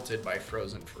constantly pelted by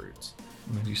frozen fruits.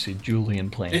 And then you see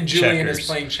Julian playing And Julian checkers. is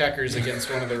playing checkers against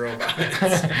one of the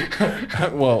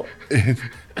robots. Well, with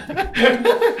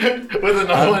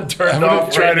another one turned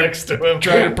off right next to him.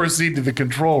 try to proceed to the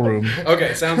control room.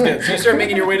 Okay, sounds good. So you start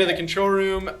making your way to the control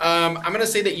room. I'm going to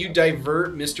say that you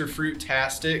divert Mr.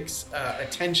 Fruit-tastic's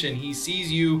attention. He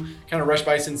sees you kind of rush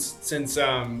by since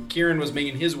Kieran was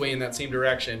making his way in that same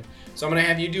direction. So I'm going to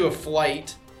have you do a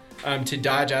flight to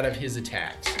dodge out of his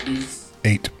attacks.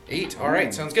 8. 8. All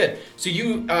right, sounds good. So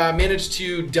you manage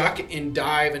to duck and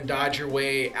dive and dodge your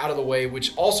way out of the way,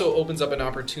 which also opens up an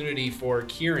opportunity for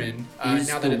Kieran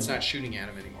now that it's not shooting at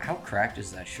him anymore. How cracked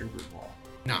is that Sherbert wall?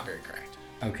 Not very cracked.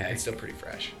 Okay. It's still pretty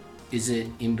fresh. Is it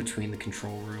in between the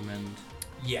control room and...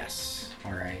 Yes.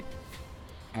 All right.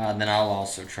 Then I'll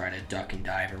also try to duck and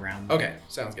dive around. Okay,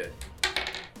 sounds good.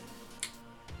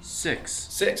 6.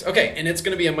 6. Okay, and it's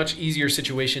going to be a much easier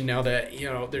situation now that,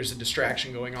 there's a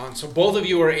distraction going on. So both of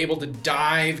you are able to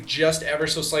dive just ever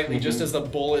so slightly, just as the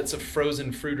bullets of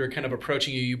frozen fruit are kind of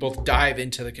approaching you. You both dive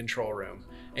into the control room.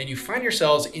 And you find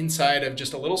yourselves inside of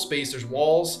just a little space. There's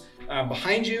walls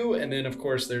behind you, and then, of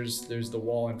course, there's the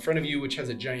wall in front of you, which has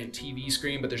a giant TV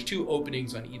screen, but there's 2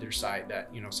 openings on either side that,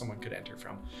 someone could enter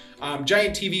from.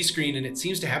 Giant TV screen, and it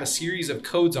seems to have a series of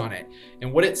codes on it.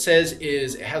 And what it says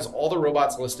is it has all the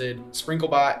robots listed: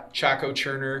 Sprinklebot, Choco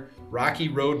Churner, Rocky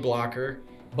Road Blocker,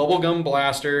 Bubblegum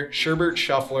Blaster, Sherbert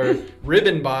Shuffler,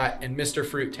 Ribbon Bot, and Mr.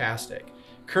 Fruit-tastic.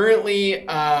 Currently,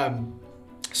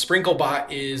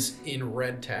 Sprinklebot is in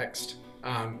red text.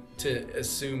 To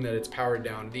assume that it's powered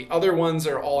down. The other ones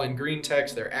are all in green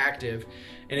text. They're active,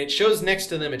 and it shows next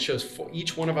to them. It shows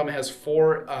each one of them has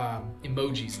 4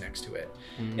 emojis next to it.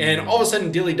 And all of a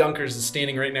sudden, Dilly Dunkers is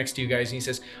standing right next to you guys, and he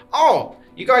says, "Oh,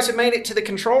 you guys have made it to the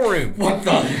control room. What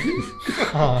the?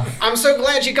 I'm so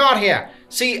glad you got here.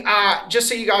 See, just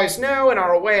so you guys know and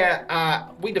are aware,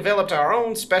 we developed our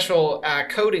own special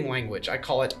coding language. I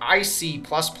call it IC++.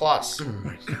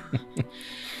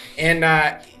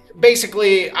 And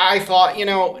basically, I thought,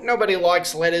 nobody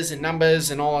likes letters and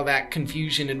numbers and all of that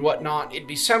confusion and whatnot. It'd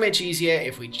be so much easier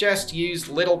if we just used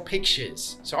little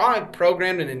pictures. So I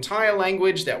programmed an entire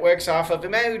language that works off of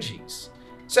emojis.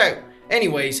 So,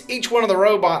 anyways, each one of the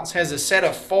robots has a set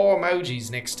of 4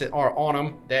 emojis next to or on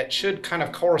them that should kind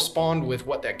of correspond with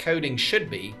what their coding should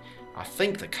be. I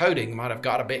think the coding might have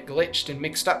got a bit glitched and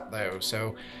mixed up though,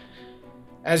 so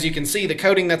as you can see, the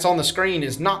coding that's on the screen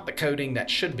is not the coding that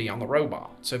should be on the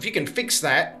robot. So if you can fix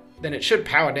that, then it should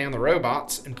power down the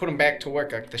robots and put them back to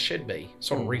work like they should be.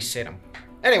 Sort of reset them.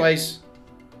 Anyways,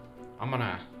 I'm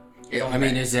gonna...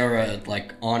 is there a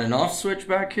on and off switch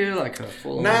back here, like a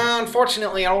full? Nah,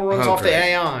 unfortunately, it all runs off the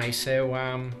AI,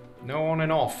 so no on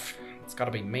and off. It's got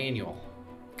to be manual.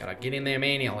 Got to get in there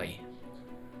manually.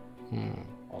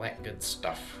 All that good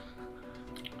stuff.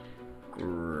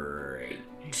 Great.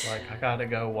 He's like, I gotta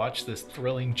go watch this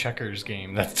thrilling checkers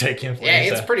game that's taking place. Yeah,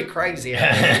 it's pretty crazy.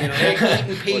 They're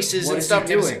eating pieces What and is stuff.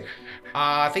 he doing?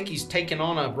 I think he's taking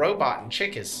on a robot in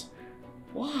Chickers.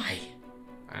 Why?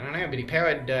 I don't know, but he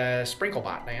powered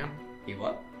Sprinklebot down. He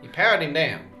what? He powered him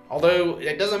down. Although,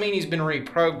 it doesn't mean he's been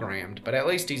reprogrammed, but at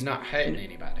least he's not hurting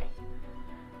anybody.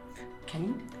 Can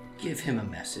you give him a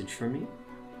message for me?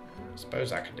 I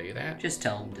suppose I could do that. Just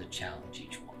tell him to challenge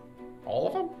each one. All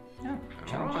of them? Yeah,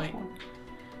 challenge each one.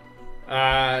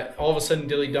 All of a sudden,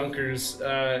 Dilly Dunkers,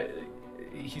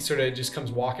 he sort of just comes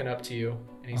walking up to you,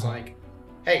 and he's like,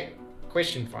 hey,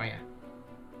 question for you.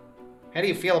 How do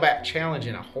you feel about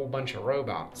challenging a whole bunch of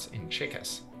robots in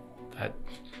Chickas?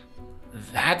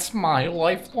 That's my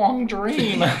lifelong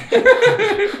dream.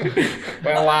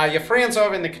 Well, your friends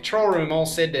over in the control room all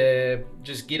said to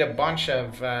just get a bunch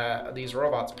of these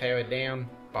robots powered down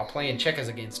by playing checkers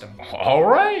against them. All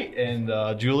right.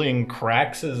 And Julian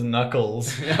cracks his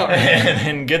knuckles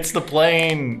and gets to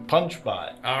playing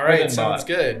Punchbot. All right, sounds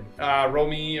good. Roll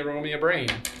me a brain.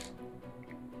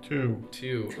 2.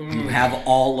 You have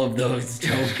all of those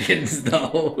tokens,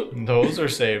 though. Those are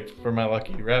saved for my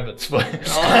lucky rabbits.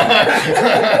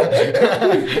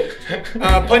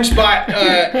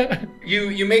 Punchbot,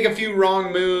 you make a few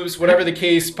wrong moves, whatever the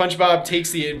case. Punchbot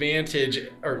takes the advantage,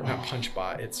 or not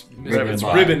Punchbot, it's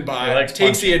Ribbonbot.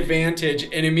 Takes the advantage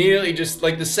and immediately just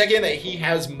like the second that he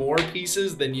has more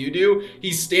pieces than you do,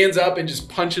 he stands up and just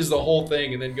punches the whole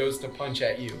thing and then goes to punch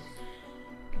at you.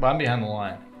 But I'm behind the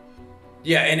line.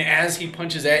 Yeah, and as he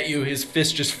punches at you, his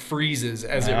fist just freezes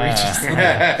as it reaches.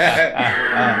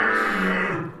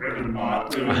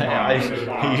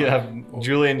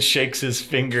 Julian shakes his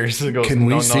fingers and goes, Can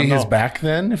we see his back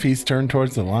then if he's turned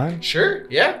towards the line? Sure,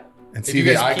 yeah. And If see you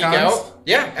the guys peek icons? out,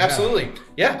 yeah, absolutely.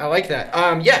 Yeah, I like that.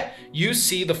 You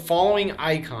see the following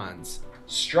icons: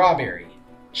 strawberry,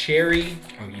 cherry,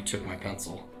 Oh, you took my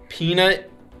pencil.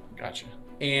 peanut, Gotcha.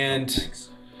 and Thanks.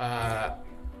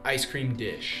 ice cream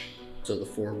dish. So the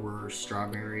 4 were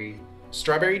strawberry.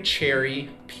 Strawberry, cherry,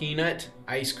 peanut,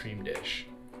 ice cream dish.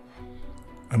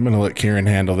 I'm going to let Kieran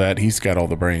handle that. He's got all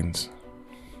the brains.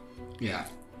 Yeah.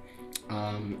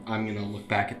 I'm gonna look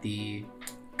back at the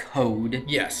code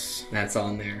Yes. that's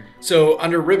on there. So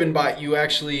under Ribbonbot, you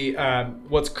actually,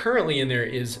 what's currently in there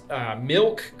is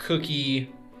milk,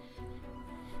 cookie,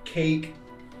 cake,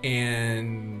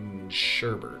 and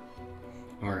sherbet.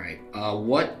 All right.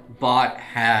 What bot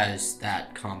has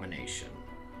that combination?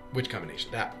 Which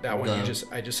combination? That one The-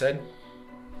 I just said?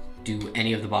 Do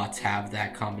any of the bots have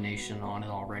that combination on it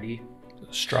already?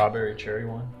 Strawberry cherry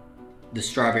one. The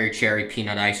strawberry cherry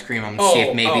peanut ice cream. I'm gonna see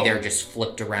if maybe oh. they're just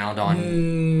flipped around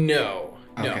on. No.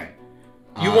 Okay.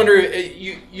 You wonder,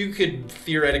 you could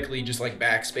theoretically just like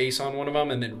backspace on one of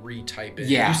them and then retype it.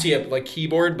 Yeah. You see a like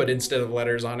keyboard, but instead of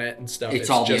letters on it and stuff, It's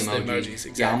all just the emojis.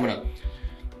 Exactly. Yeah, I'm gonna.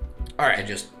 All right. I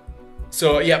just.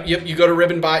 So yep. You go to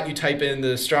Ribbonbot, you type in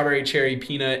the strawberry, cherry,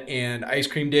 peanut, and ice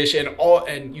cream dish,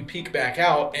 and you peek back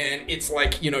out, and it's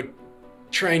like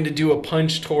trying to do a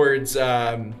punch towards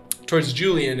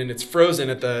Julian, and it's frozen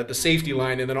at the safety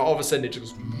line, and then all of a sudden it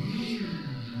just goes,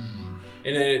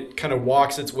 and then it kind of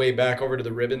walks its way back over to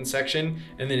the ribbon section,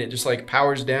 and then it just like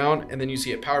powers down, and then you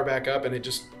see it power back up, and it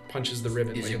just punches the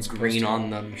ribbon. Is like it it's supposed green to. on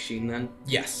the machine then?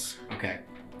 Yes. Okay.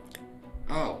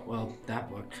 Oh, well, that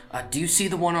worked. Do you see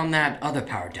the one on that other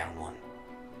powered down one?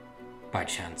 By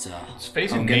chance, It's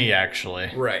facing okay. me, actually.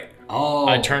 Right. Oh.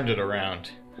 I turned it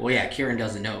around. Well, yeah, Kieran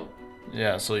doesn't know.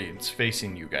 Yeah, so it's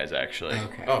facing you guys, actually.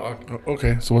 Okay. Oh, okay.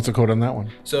 Okay, so what's the code on that one?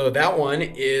 So that one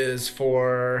is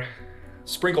for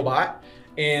Sprinklebot,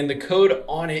 and the code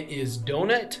on it is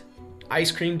donut,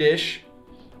 ice cream dish,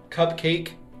 cupcake,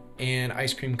 and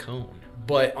ice cream cone.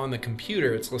 But on the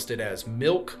computer, it's listed as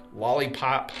milk,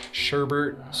 lollipop,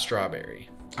 sherbet, strawberry.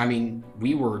 I mean,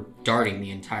 we were darting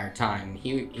the entire time.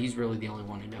 He's really the only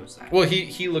one who knows that. Well,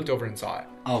 he looked over and saw it.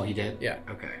 Oh, he did? Yeah.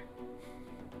 Okay.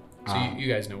 So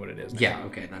you guys know what it is now. Yeah,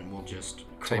 okay, then we'll just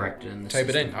correct it in the Type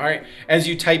system. it in. All right. As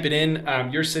you type it in,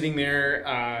 you're sitting there.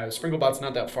 Sprinklebot's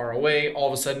not that far away. All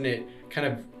of a sudden,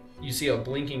 you see a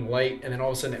blinking light, and then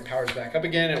all of a sudden it powers back up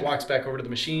again. It walks back over to the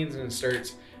machines and it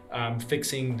starts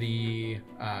fixing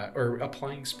or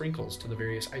applying sprinkles to the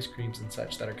various ice creams and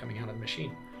such that are coming out of the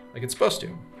machine, like it's supposed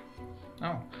to.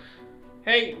 Oh.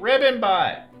 Hey,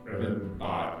 Ribbonbot.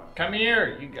 Ribbonbot. Come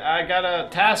here. I got a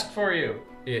task for you.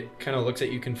 It kind of looks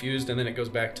at you confused, and then it goes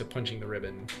back to punching the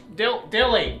ribbon.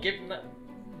 Dilly,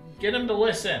 get him to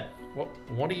listen.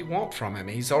 What do you want from him?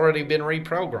 He's already been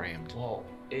reprogrammed. Well,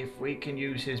 if we can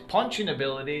use his punching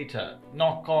ability to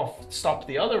stop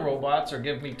the other robots, or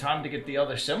give me time to get the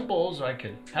other symbols, I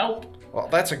could help. Well,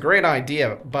 that's a great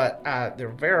idea, but they're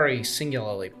very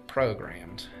singularly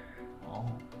programmed.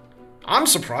 Oh. I'm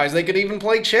surprised they could even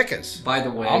play checkers. By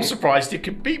the way, I'm surprised you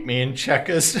could beat me in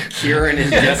checkers. Kieran is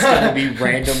just going to be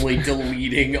randomly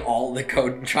deleting all the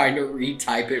code and trying to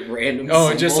retype it random.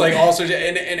 Oh, just like also,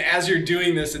 and as you're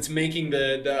doing this, it's making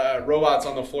the robots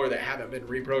on the floor that haven't been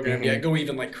reprogrammed yet go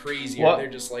even like crazier. What- They're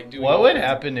just like doing. What would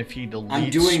happen if he deletes I'm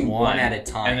doing one at a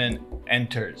time. and then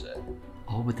enters it?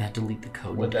 Oh, would that delete the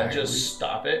code? Would that entirely? just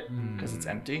stop it because it's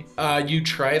empty? You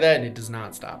try that and it does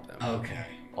not stop them. Okay.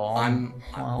 Oh, I'm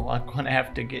gonna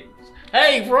have to get.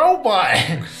 Hey, robot!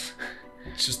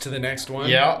 It's just to the next one.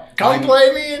 Yeah, come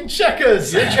play me in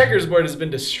checkers. Your checkers board has been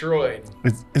destroyed.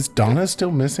 Is Donna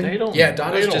still missing? They don't. Yeah,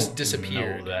 Donna's they just don't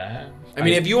disappeared. know that. I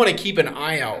mean, if you want to keep an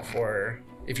eye out for her,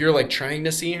 if you're like trying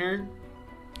to see her.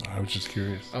 I was just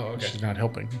curious. Oh, okay. She's not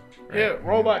helping. Yeah,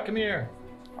 robot, come here.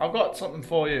 I've got something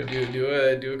for you. Do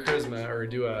a charisma or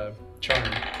do a charm.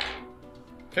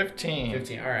 15.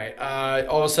 15. All right.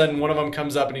 All of a sudden, one of them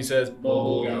comes up and he says,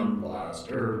 Bubblegum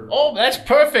blaster. Oh, that's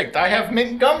perfect. I have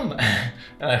mint gum.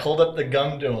 And I hold up the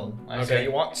gum to him. I say, Okay.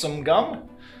 you want some gum?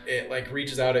 It like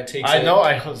reaches out, it takes I it. know.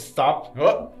 I stop.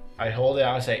 Oh, I hold it.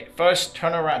 I say, first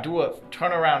turn around. Do a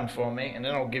turn around for me, and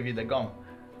then I'll give you the gum.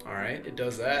 all right. It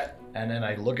does that. And then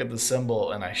I look at the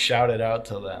symbol and I shout it out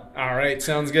to them. All right.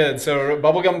 Sounds good. So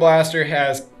Bubblegum Blaster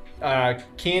has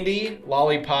candy,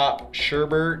 lollipop,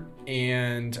 sherbet,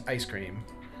 and ice cream.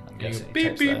 I'm You guessing he beep,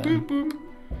 types beep, that in. boop, boop.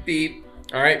 beep.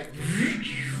 All right.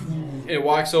 It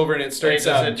walks over and it Wait, starts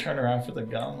does it turn around for the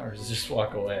gum, or does it just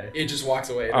walk away? It just walks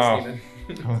away. It doesn't Oh. even.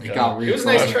 It got It was a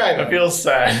nice reprogrammed. try, I though. feel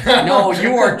sad. No,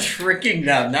 you are tricking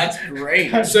them. That's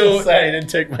great. I'm So- so sad he didn't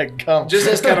take my gum. Just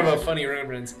as kind of a funny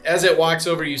reference, as it walks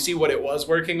over, you see what it was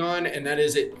working on, and that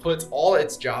is it puts all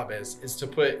its job is to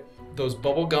put those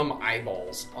bubblegum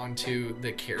eyeballs onto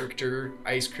the character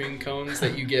ice cream cones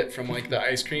that you get from like the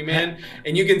ice cream man.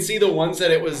 And you can see the ones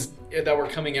that were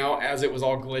coming out as it was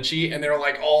all glitchy, and they're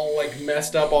like all like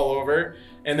messed up all over.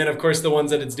 And then of course the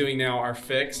ones that it's doing now are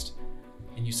fixed.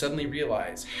 And you suddenly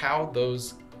realize how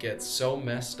those get so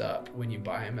messed up when you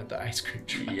buy them at the ice cream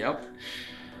truck. Yep.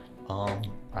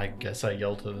 I guess I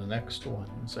yell to the next one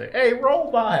and say, "Hey,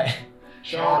 robot!"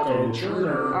 Choco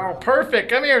Churner. Oh, perfect.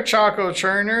 Come here, Choco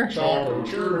Churner. Choco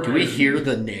Churner. Do we hear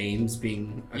the names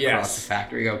being across Yes. the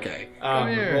factory? Okay. Come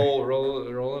here.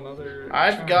 Roll another.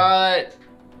 I've got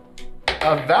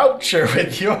a voucher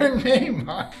with your name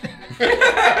on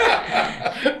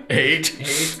it.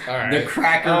 8. All right. The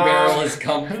Cracker Barrel has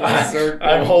come full circle.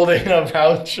 I'm holding a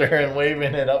voucher and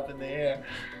waving it up in the air.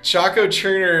 Choco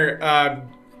Churner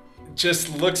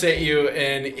just looks at you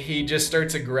and he just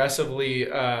starts aggressively.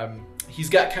 He's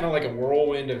got kind of like a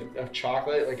whirlwind of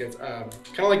chocolate. Like it's kind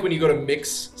of like when you go to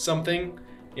mix something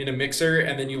in a mixer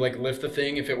and then you like lift the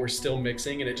thing if it were still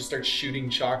mixing and it just starts shooting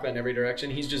chocolate in every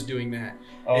direction. He's just doing that.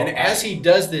 Oh, and as he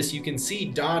does this, you can see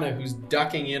Donna who's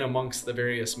ducking in amongst the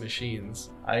various machines.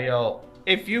 I yell,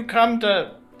 if you come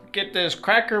to get this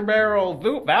Cracker Barrel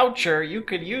voucher, you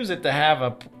could use it to have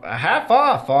a half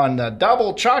off on the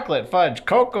double chocolate fudge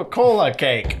Coca-Cola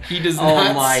cake. He does Oh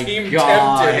not my seem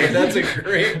God. tempted, but that's a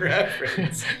great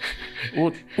reference.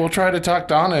 We'll try to talk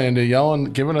Donna into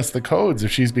giving us the codes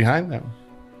if she's behind them.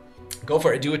 Go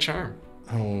for it. Do a charm.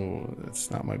 Oh,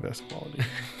 that's not my best quality.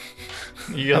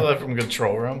 You got that from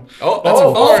control room? Oh, that's a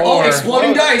 4. Oh,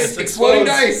 exploding dice! It's Exploding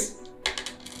explodes. dice!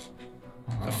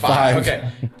 A 5. 5.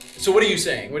 Okay. So what are you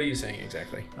saying? What are you saying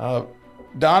exactly?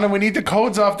 Donna, we need the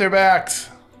codes off their backs.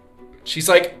 She's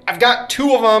like, I've got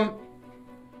 2 of them.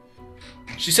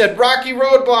 She said, Rocky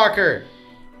Roadblocker,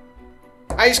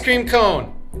 ice cream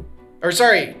cone, or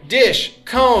sorry, dish,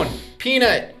 cone,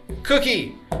 peanut,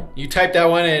 cookie. You type that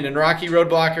one in and Rocky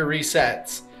Roadblocker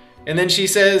resets. And then she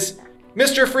says,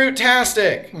 Mr.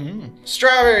 Fruitastic,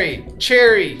 strawberry,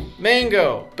 cherry,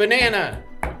 mango, banana.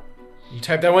 You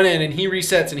type that one in, and he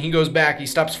resets, and he goes back. He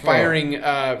stops firing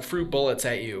fruit bullets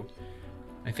at you.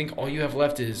 I think all you have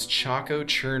left is Choco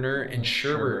Churner and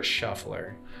Sherbert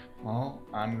Shuffler. Well,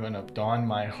 I'm gonna don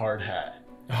my hard hat.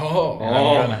 Oh,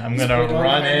 I'm gonna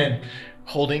run in,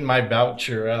 holding my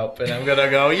voucher up, and I'm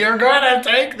gonna go, "You're gonna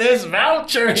take this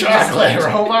voucher, chocolate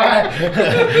robot."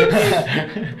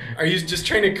 Are you just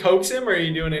trying to coax him, or are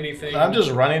you doing anything? I'm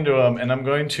just running to him, and I'm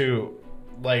going to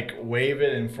like wave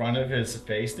it in front of his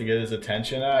face to get his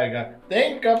attention. I go,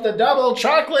 "Think of the double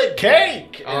chocolate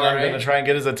cake," and I'm gonna try and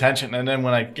get his attention. And then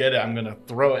when I get it, I'm gonna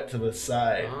throw it to the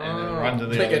side and then run to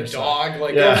the other side. Like a dog,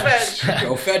 like go fetch.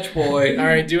 Go fetch, boy. All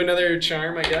right, do another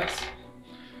charm, I guess.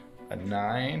 A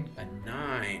 9. A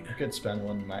 9. I could spend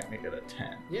one, might make it a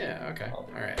 10. Yeah, okay. All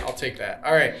right, I'll take that.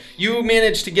 All right, you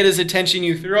manage to get his attention.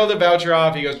 You throw the voucher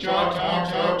off. He goes, chomp, chomp,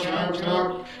 chomp, chomp,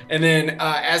 chomp. And then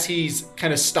as he's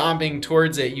kind of stomping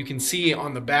towards it, you can see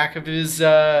on the back of his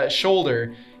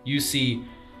shoulder, you see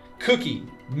cookie,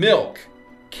 milk,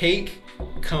 cake,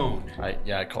 cone.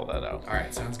 I call that out. All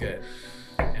right, sounds good.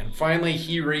 And finally,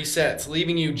 he resets,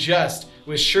 leaving you just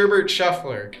with Sherbert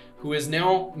Shuffler, who has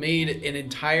now made an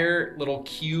entire little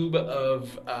cube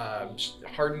of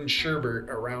hardened sherbet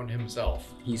around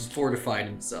himself. He's fortified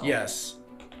himself. Yes.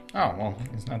 Oh, well,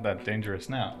 he's not that dangerous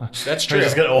now. That's true. I'm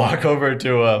just going to walk over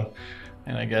to him,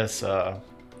 and I guess...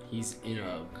 he's in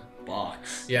a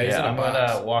box. Yeah, he's in a box. I'm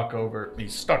going to walk over.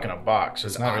 He's stuck in a box, so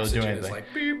it's not really doing anything. It's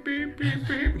like beep, beep, beep,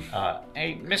 beep.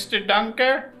 Hey, Mr.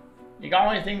 Dunker, you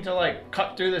got anything to, like,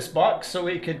 cut through this box so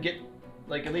we could get,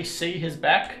 like, at least see his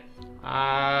back?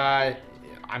 I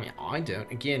mean, I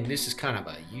don't. Again, this is kind of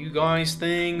a you guys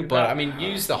thing, but I mean,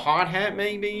 use the hot hat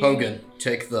maybe. Hogan,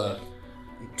 take the.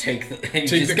 He's Take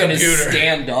just the gonna computer.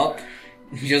 stand up,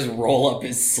 just roll up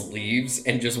his sleeves,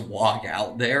 and just walk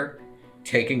out there,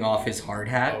 taking off his hard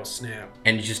hat, Oh snap!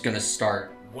 and he's just gonna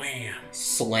start Wham!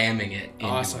 slamming it into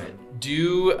Awesome. it.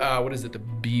 Do what is it? The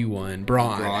B one.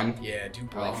 Brawn. Brawn? Yeah, do Oh,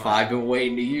 brawn. I've been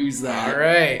waiting to use that. All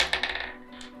right.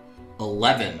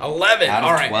 11. 11. Out of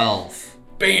All right. 12.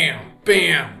 Bam,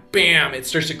 bam, bam. It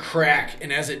starts to crack,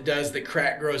 and as it does, the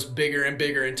crack grows bigger and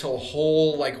bigger until a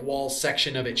whole like wall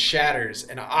section of it shatters.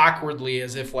 And awkwardly,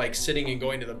 as if like sitting and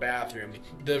going to the bathroom,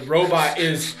 the robot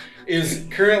is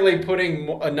currently putting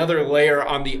another layer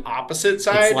on the opposite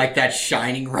side. It's like that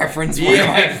Shining reference where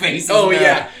my face is Oh mad.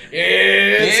 yeah,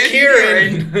 it's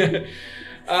Kieran.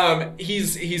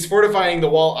 He's fortifying the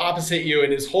wall opposite you,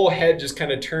 and his whole head just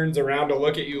kind of turns around to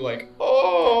look at you like,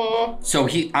 oh. So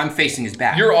I'm facing his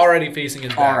back. You're already facing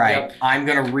his back. All right. Yep. I'm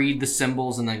going to read the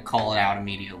symbols and then call it out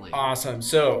immediately. Awesome.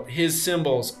 So his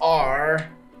symbols are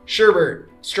sherbet,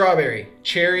 strawberry,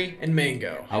 cherry, and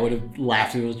mango. I would have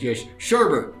laughed if it was just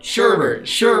sherbet.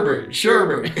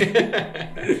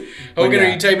 Hogan, yeah. are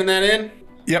you typing that in?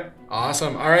 Yep.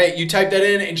 Awesome. All right, you type that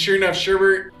in, and sure enough,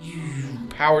 sherbet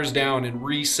powers down and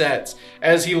resets.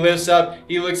 As he lifts up,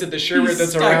 he looks at the sherbet He's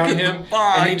that's stuck around in the him,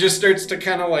 box. and he just starts to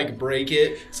kind of like break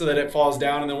it so that it falls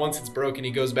down. And then once it's broken, he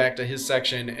goes back to his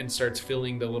section and starts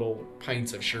filling the little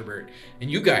pints of sherbet. And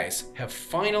you guys have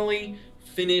finally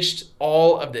finished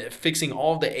fixing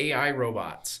all of the AI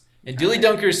robots. And Dilly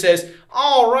Dunker says,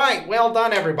 all right, well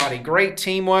done, everybody. Great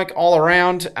teamwork all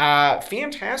around.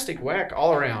 Fantastic work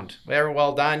all around. Very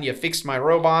well done. You fixed my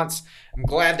robots. I'm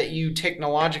glad that you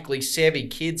technologically savvy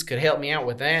kids could help me out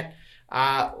with that.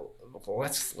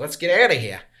 Let's get out of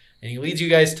here. And he leads you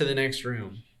guys to the next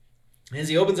room. As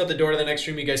he opens up the door to the next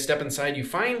room, you guys step inside. You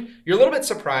find you're a little bit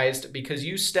surprised because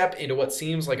you step into what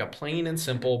seems like a plain and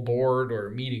simple board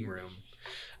or meeting room.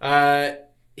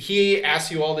 He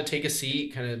asks you all to take a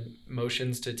seat, kind of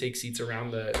motions to take seats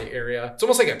around the area. It's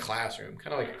almost like a classroom,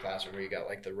 kind of like a classroom where you got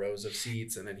like the rows of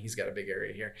seats, and then he's got a big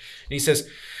area here. And he says,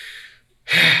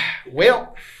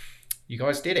 well, you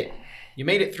guys did it. You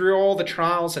made it through all the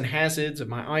trials and hazards of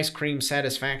my ice cream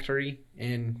Satisfactory,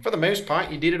 and for the most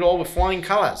part, you did it all with flying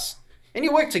colors. And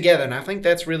you worked together, and I think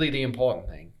that's really the important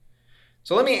thing.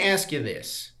 So let me ask you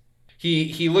this.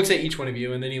 He looks at each one of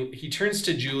you, and then he turns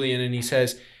to Julian, and he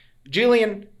says,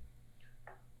 Julian,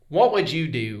 what would you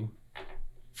do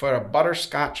for a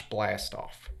butterscotch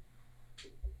blast-off?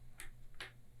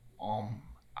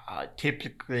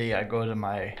 Typically I go to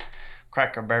my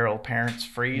Cracker Barrel parents'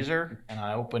 freezer and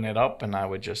I open it up and I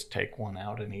would just take one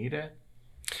out and eat it.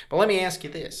 But let me ask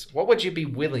you this. What would you be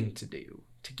willing to do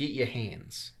to get your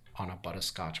hands on a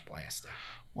butterscotch blaster?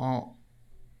 Well,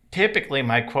 typically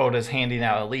my quota is handing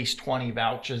out at least 20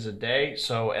 vouchers a day,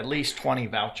 so at least 20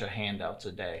 voucher handouts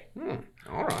a day.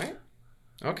 All right.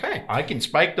 Okay. I can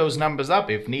spike those numbers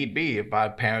up if need be, if my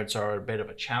parents are a bit of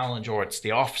a challenge or it's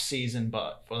the off season,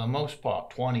 but for the most part,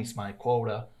 20's my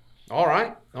quota. All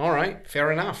right.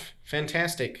 Fair enough.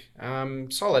 Fantastic.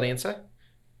 Solid answer.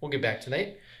 We'll get back to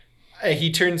that.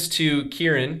 He turns to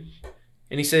Kieran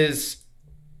and he says,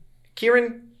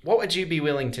 Kieran, what would you be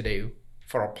willing to do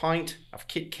for a pint of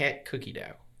Kit Kat cookie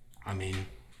dough? I mean,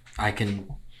 I can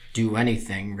do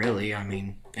anything, really. I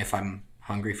mean, if I'm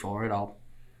hungry for it, I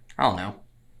don't know,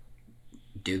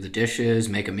 do the dishes,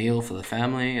 make a meal for the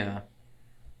family,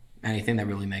 anything that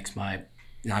really makes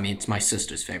it's my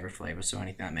sister's favorite flavor, so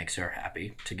anything that makes her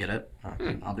happy to get it,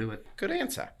 I'll do it. Good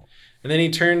answer. And then he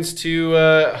turns to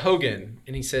Hogan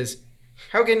and he says,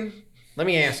 Hogan, let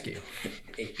me ask you,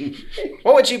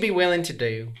 what would you be willing to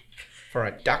do for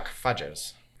a duck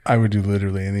fudgers? I would do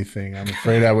literally anything. I'm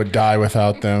afraid I would die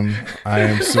without them. I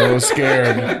am so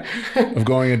scared of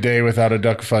going a day without a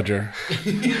duck fudger.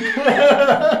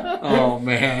 Oh,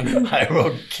 man. I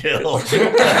wrote kill.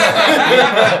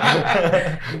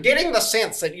 I'm getting the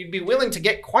sense that you'd be willing to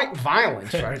get quite violent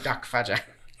for a duck fudger.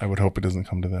 I would hope it doesn't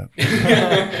come to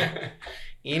that.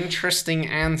 Interesting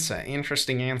answer. And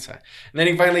then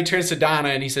he finally turns to Donna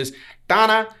and he says,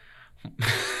 Donna,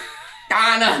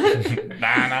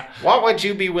 what would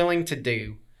you be willing to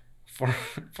do for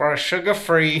a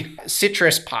sugar-free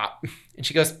citrus pop? And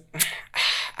she goes,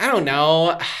 I don't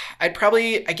know. I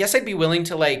guess I'd be willing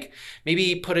to like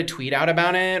maybe put a tweet out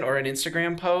about it or an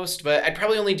Instagram post, but I'd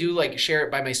probably only do like share it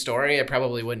by my story. I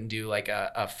probably wouldn't do like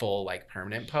a full like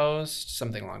permanent post,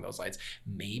 something along those lines.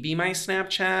 Maybe my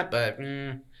Snapchat, but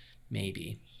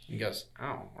maybe. He goes,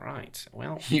 oh, right.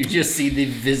 Well, You just see the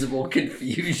visible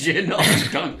confusion on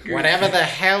Dunker. whatever the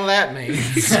hell that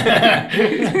means.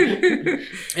 And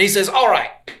he says, all right.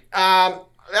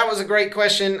 That was a great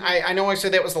question. I know I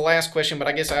said that was the last question, but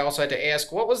I guess I also had to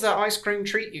ask, what was the ice cream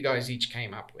treat you guys each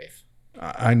came up with?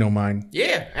 I know mine.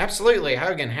 Yeah, absolutely.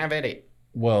 Hogan, have at it.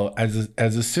 Well, as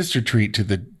a sister treat to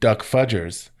the duck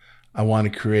fudgers, I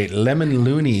want to create lemon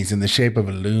loonies in the shape of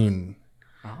a loon.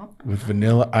 With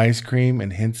vanilla ice cream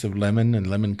and hints of lemon and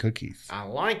lemon cookies. I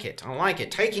like it.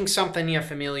 Taking something you're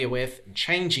familiar with and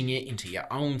changing it into your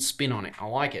own spin on it. I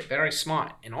like it. Very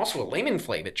smart. And also a lemon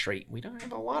flavored treat. We don't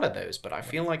have a lot of those, but I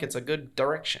feel like it's a good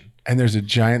direction. And there's a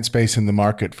giant space in the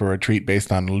market for a treat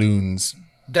based on loons.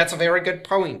 That's a very good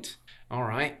point. All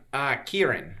right.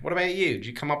 Kieran, what about you? Did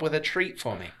you come up with a treat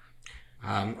for me?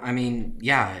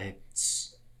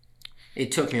 It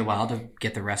took me a while to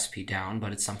get the recipe down,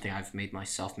 but it's something I've made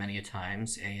myself many a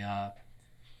times.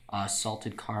 A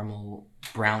salted caramel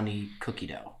brownie cookie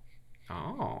dough.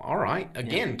 Oh, all right.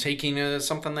 Again, taking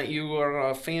something that you are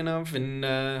a fan of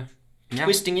and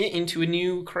twisting it into a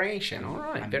new creation. All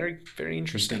right. Very, very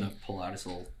interesting. He's going to pull out his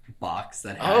little box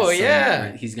that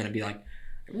has he's going to be like,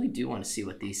 I really do want to see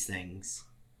what these things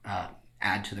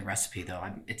add to the recipe, though.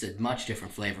 It's a much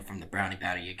different flavor from the brownie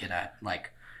batter you get at,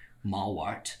 like,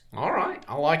 Malwart. All right.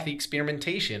 I like the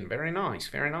experimentation. Very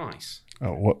nice.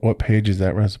 Oh, what page is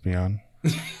that recipe on?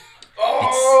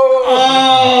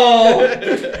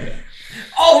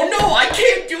 Oh no, I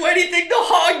can't do anything to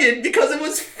Hagen because it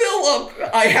was Philip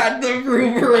I had the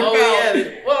rumor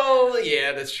about.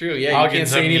 Yeah, that's true. Yeah, you Hagen's can't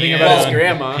say immune. anything about his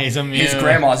grandma. He's immune. His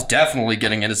grandma's definitely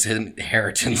getting his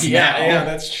inheritance now. Yeah,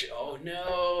 that's true. Oh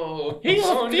no. He's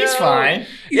fine.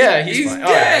 Yeah, he's fine. dead.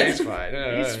 All right, he's fine.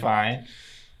 All He's right. fine.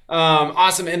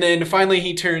 Awesome. And then finally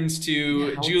he turns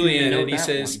to how do Julian you know and he that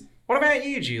says, one? what about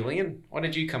you, Julian? What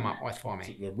did you come up with for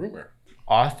me? The rumor.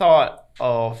 I thought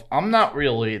of, I'm not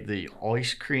really the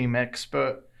ice cream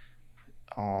expert.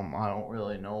 I don't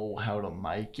really know how to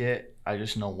make it. I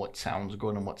just know what sounds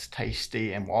good and what's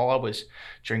tasty. And while I was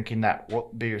drinking that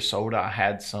root beer soda, I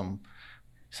had some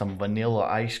vanilla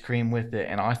ice cream with it.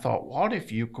 And I thought, what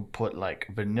if you could put like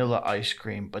vanilla ice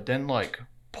cream, but then like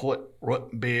put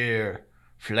root beer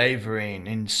flavoring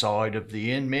inside of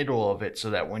the middle of it so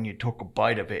that when you took a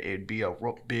bite of it, it'd be a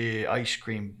root beer ice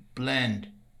cream blend.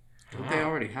 Don't they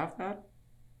already have that?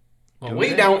 Well,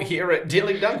 we don't here at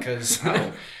Dilly Dunkers.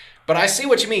 But I see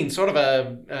what you mean. Sort of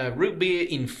a root beer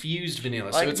infused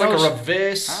vanilla. So Like it's like a most-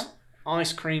 reverse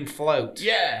ice cream float.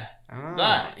 Yeah. Ah,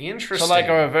 that. interesting. So like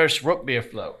a reverse root beer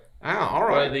float. all Where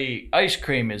right. the ice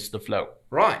cream is the float.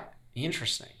 Right.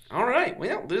 Interesting. All right.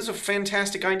 Well, those are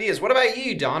fantastic ideas. What about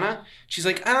you, Donna? She's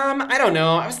like, I don't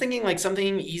know. I was thinking like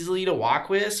something easily to walk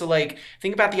with. So like,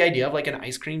 think about the idea of like an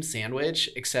ice cream sandwich,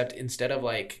 except instead of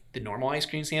like the normal ice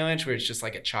cream sandwich where it's just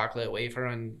like a chocolate wafer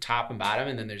on top and bottom,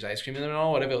 and then there's ice cream in the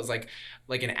middle. What if it was like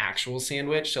like an actual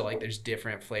sandwich. So like there's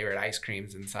different flavored ice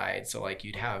creams inside. So like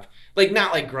you'd have like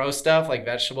not like gross stuff like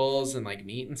vegetables and like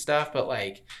meat and stuff, but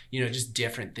like, you know, just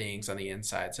different things on the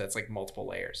inside. So it's like multiple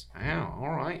layers. Wow,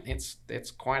 all right. It's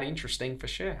quite interesting for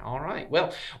sure. All right.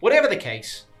 Well, whatever the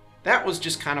case, that was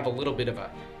just kind of a little bit of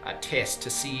a test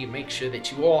to make sure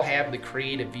that you all have the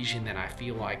creative vision that I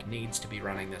feel like needs to be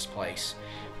running this place.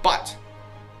 But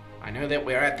I know that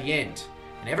we're at the end,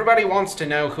 and everybody wants to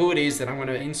know who it is that I'm going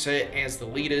to insert as the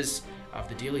leaders of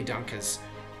the Dilly Dunkers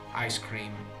Ice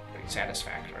Cream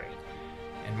Satisfactory.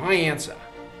 And my answer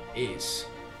is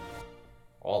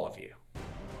all of you.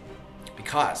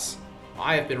 Because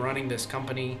I have been running this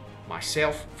company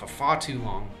myself for far too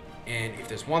long, and if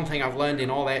there's one thing I've learned in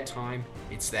all that time,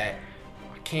 it's that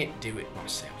I can't do it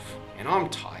myself. And I'm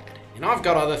tired. And I've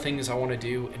got other things I want to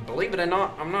do, and believe it or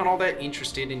not, I'm not all that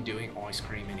interested in doing ice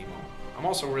cream anymore. I'm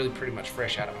also really pretty much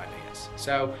fresh out of ideas.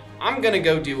 So I'm going to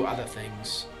go do other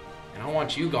things, and I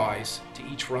want you guys to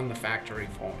each run the factory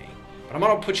for me. But I'm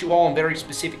going to put you all in very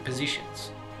specific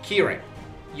positions. Kieran,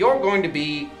 you're going to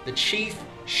be the chief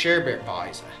sherbet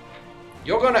advisor.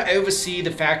 You're going to oversee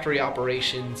the factory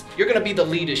operations. You're going to be the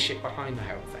leadership behind the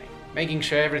whole thing, making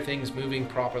sure everything's moving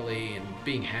properly and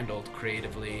being handled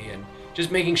creatively, and just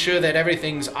making sure that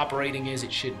everything's operating as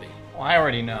it should be. Well, I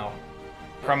already know.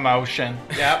 Promotion.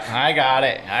 Yep. I got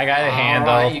it. I got it handled.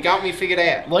 All right, you got me figured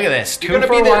out. Look at this. You're 2 gonna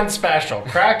for be the- 1 special.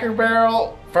 Cracker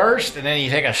Barrel first, and then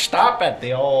you take a stop at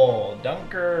the old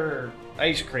Dunker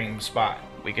ice cream spot.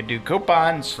 We could do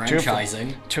coupons.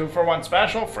 Franchising. 2 for 1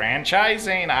 special.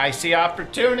 Franchising. I see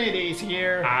opportunities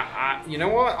here. You know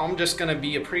what? I'm just going to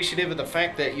be appreciative of the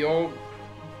fact that you're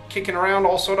kicking around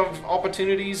all sort of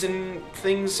opportunities and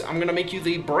things. I'm going to make you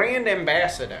the brand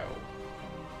ambassador.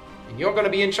 And you're going to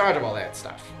be in charge of all that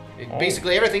stuff.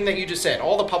 Basically everything that you just said,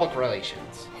 all the public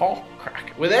relations. Oh,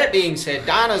 crack. With that being said,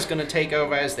 Donna's going to take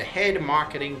over as the head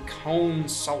marketing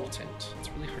consultant. It's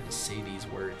really hard to say these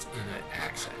words in an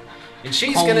accent. And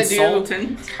she's going to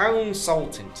do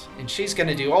consultant. And she's going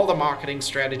to do all the marketing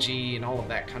strategy and all of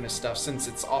that kind of stuff, since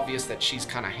it's obvious that she's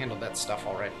kind of handled that stuff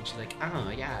already. And she's like, oh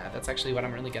yeah, that's actually what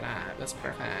I'm really good at. That's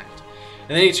perfect.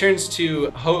 And then he turns to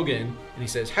Hogan and he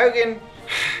says, Hogan,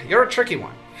 you're a tricky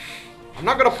one. I'm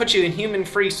not going to put you in human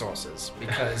resources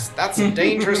because that's a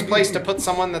dangerous place to put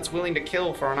someone that's willing to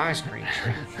kill for an ice cream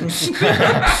treat.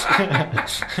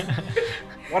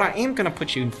 What I am going to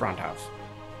put you in front of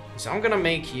is I'm going to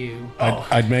make you...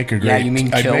 I'd make a great. Yeah, you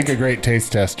mean I'd killed? make a great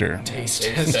taste tester. Taste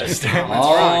Taste tester. tester.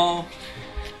 Oh,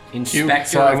 inspector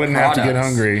So I wouldn't of have to get products.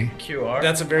 hungry. QR.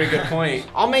 That's a very good point.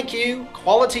 I'll make you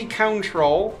quality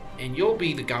control, and you'll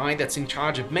be the guy that's in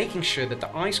charge of making sure that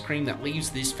the ice cream that leaves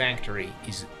this factory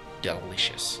is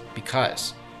delicious.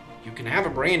 Because you can have a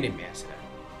brand ambassador,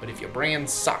 but if your brand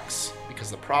sucks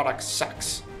because the product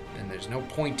sucks, then there's no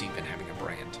point even having a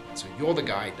brand. So you're the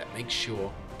guy that makes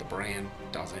sure the brand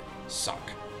doesn't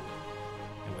suck.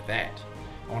 And with that,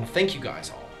 I want to thank you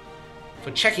guys all for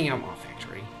checking out my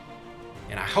factory,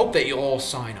 and I hope that you'll all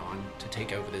sign on to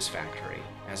take over this factory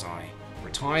as I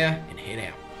retire and head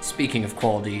out. Speaking of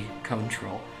quality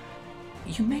control,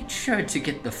 you made sure to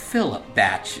get the Phillip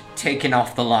batch taken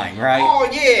off the line, right? Oh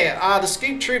yeah, the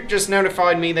Scoop Troop just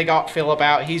notified me they got Philip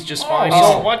out. He's just fine.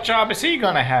 So what job is he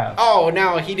gonna have? Oh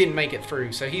no, he didn't make it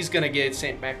through, so he's gonna get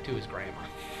sent back to his grandma.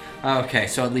 Okay,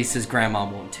 so at least his grandma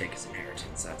won't take his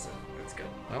inheritance. That's good.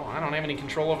 Well, I don't have any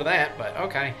control over that, but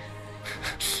okay.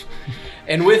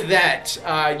 And with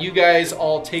that, you guys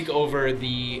all take over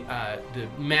the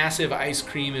massive ice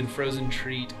cream and frozen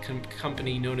treat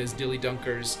company known as Dilly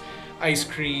Dunkers Ice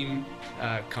Cream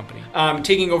Company.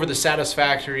 Taking over the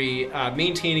Satisfactory,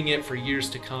 maintaining it for years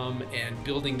to come, and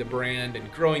building the brand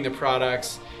and growing the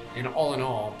products, and all in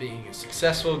all, being a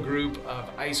successful group of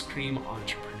ice cream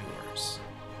entrepreneurs.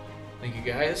 Thank you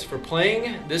guys for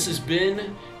playing. This has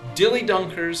been Dilly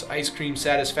Dunkers Ice Cream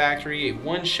Satisfactory, a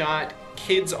one-shot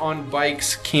Kids on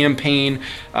Bikes campaign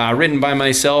written by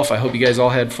myself. I hope you guys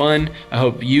all had fun. I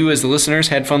hope you as the listeners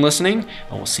had fun listening,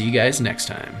 and we'll see you guys next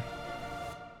time.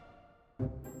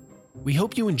 We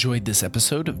hope you enjoyed this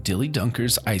episode of Dilly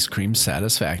Dunkers Ice Cream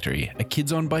Satisfactory, a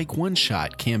Kids on Bike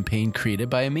one-shot campaign created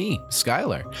by me,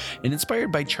 Skylar, and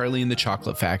inspired by Charlie and the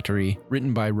Chocolate Factory,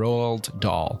 written by Roald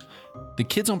Dahl. The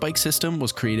Kids on Bike system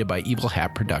was created by Evil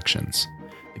Hat Productions.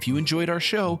 If you enjoyed our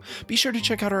show, be sure to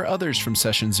check out our others from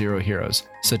Session Zero Heroes,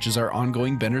 such as our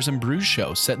ongoing Benders and Brews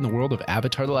show set in the world of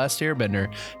Avatar: The Last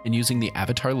Airbender and using the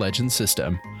Avatar Legends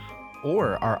system.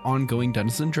 or our ongoing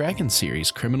Dungeons & Dragons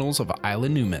series, Criminals of Isla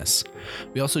Numis.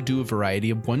 We also do a variety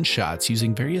of one-shots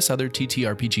using various other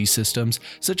TTRPG systems,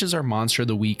 such as our Monster of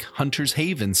the Week Hunter's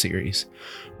Haven series.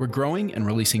 We're growing and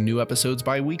releasing new episodes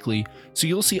bi-weekly, so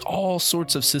you'll see all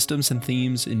sorts of systems and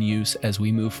themes in use as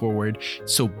we move forward,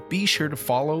 so be sure to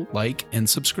follow, like, and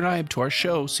subscribe to our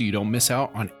show so you don't miss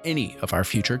out on any of our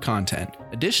future content.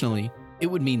 Additionally, it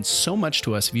would mean so much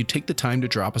to us if you take the time to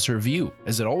drop us a review,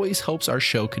 as it always helps our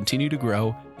show continue to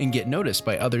grow and get noticed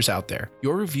by others out there.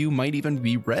 Your review might even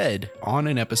be read on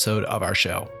an episode of our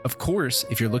show. Of course,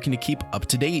 if you're looking to keep up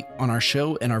to date on our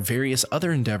show and our various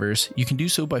other endeavors, you can do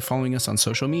so by following us on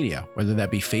social media, whether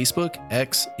that be Facebook,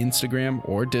 X, Instagram,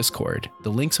 or Discord, the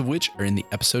links of which are in the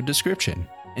episode description.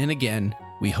 And again,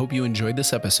 we hope you enjoyed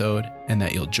this episode and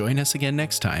that you'll join us again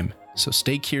next time. So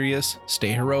stay curious,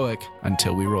 stay heroic,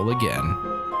 until we roll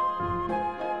again.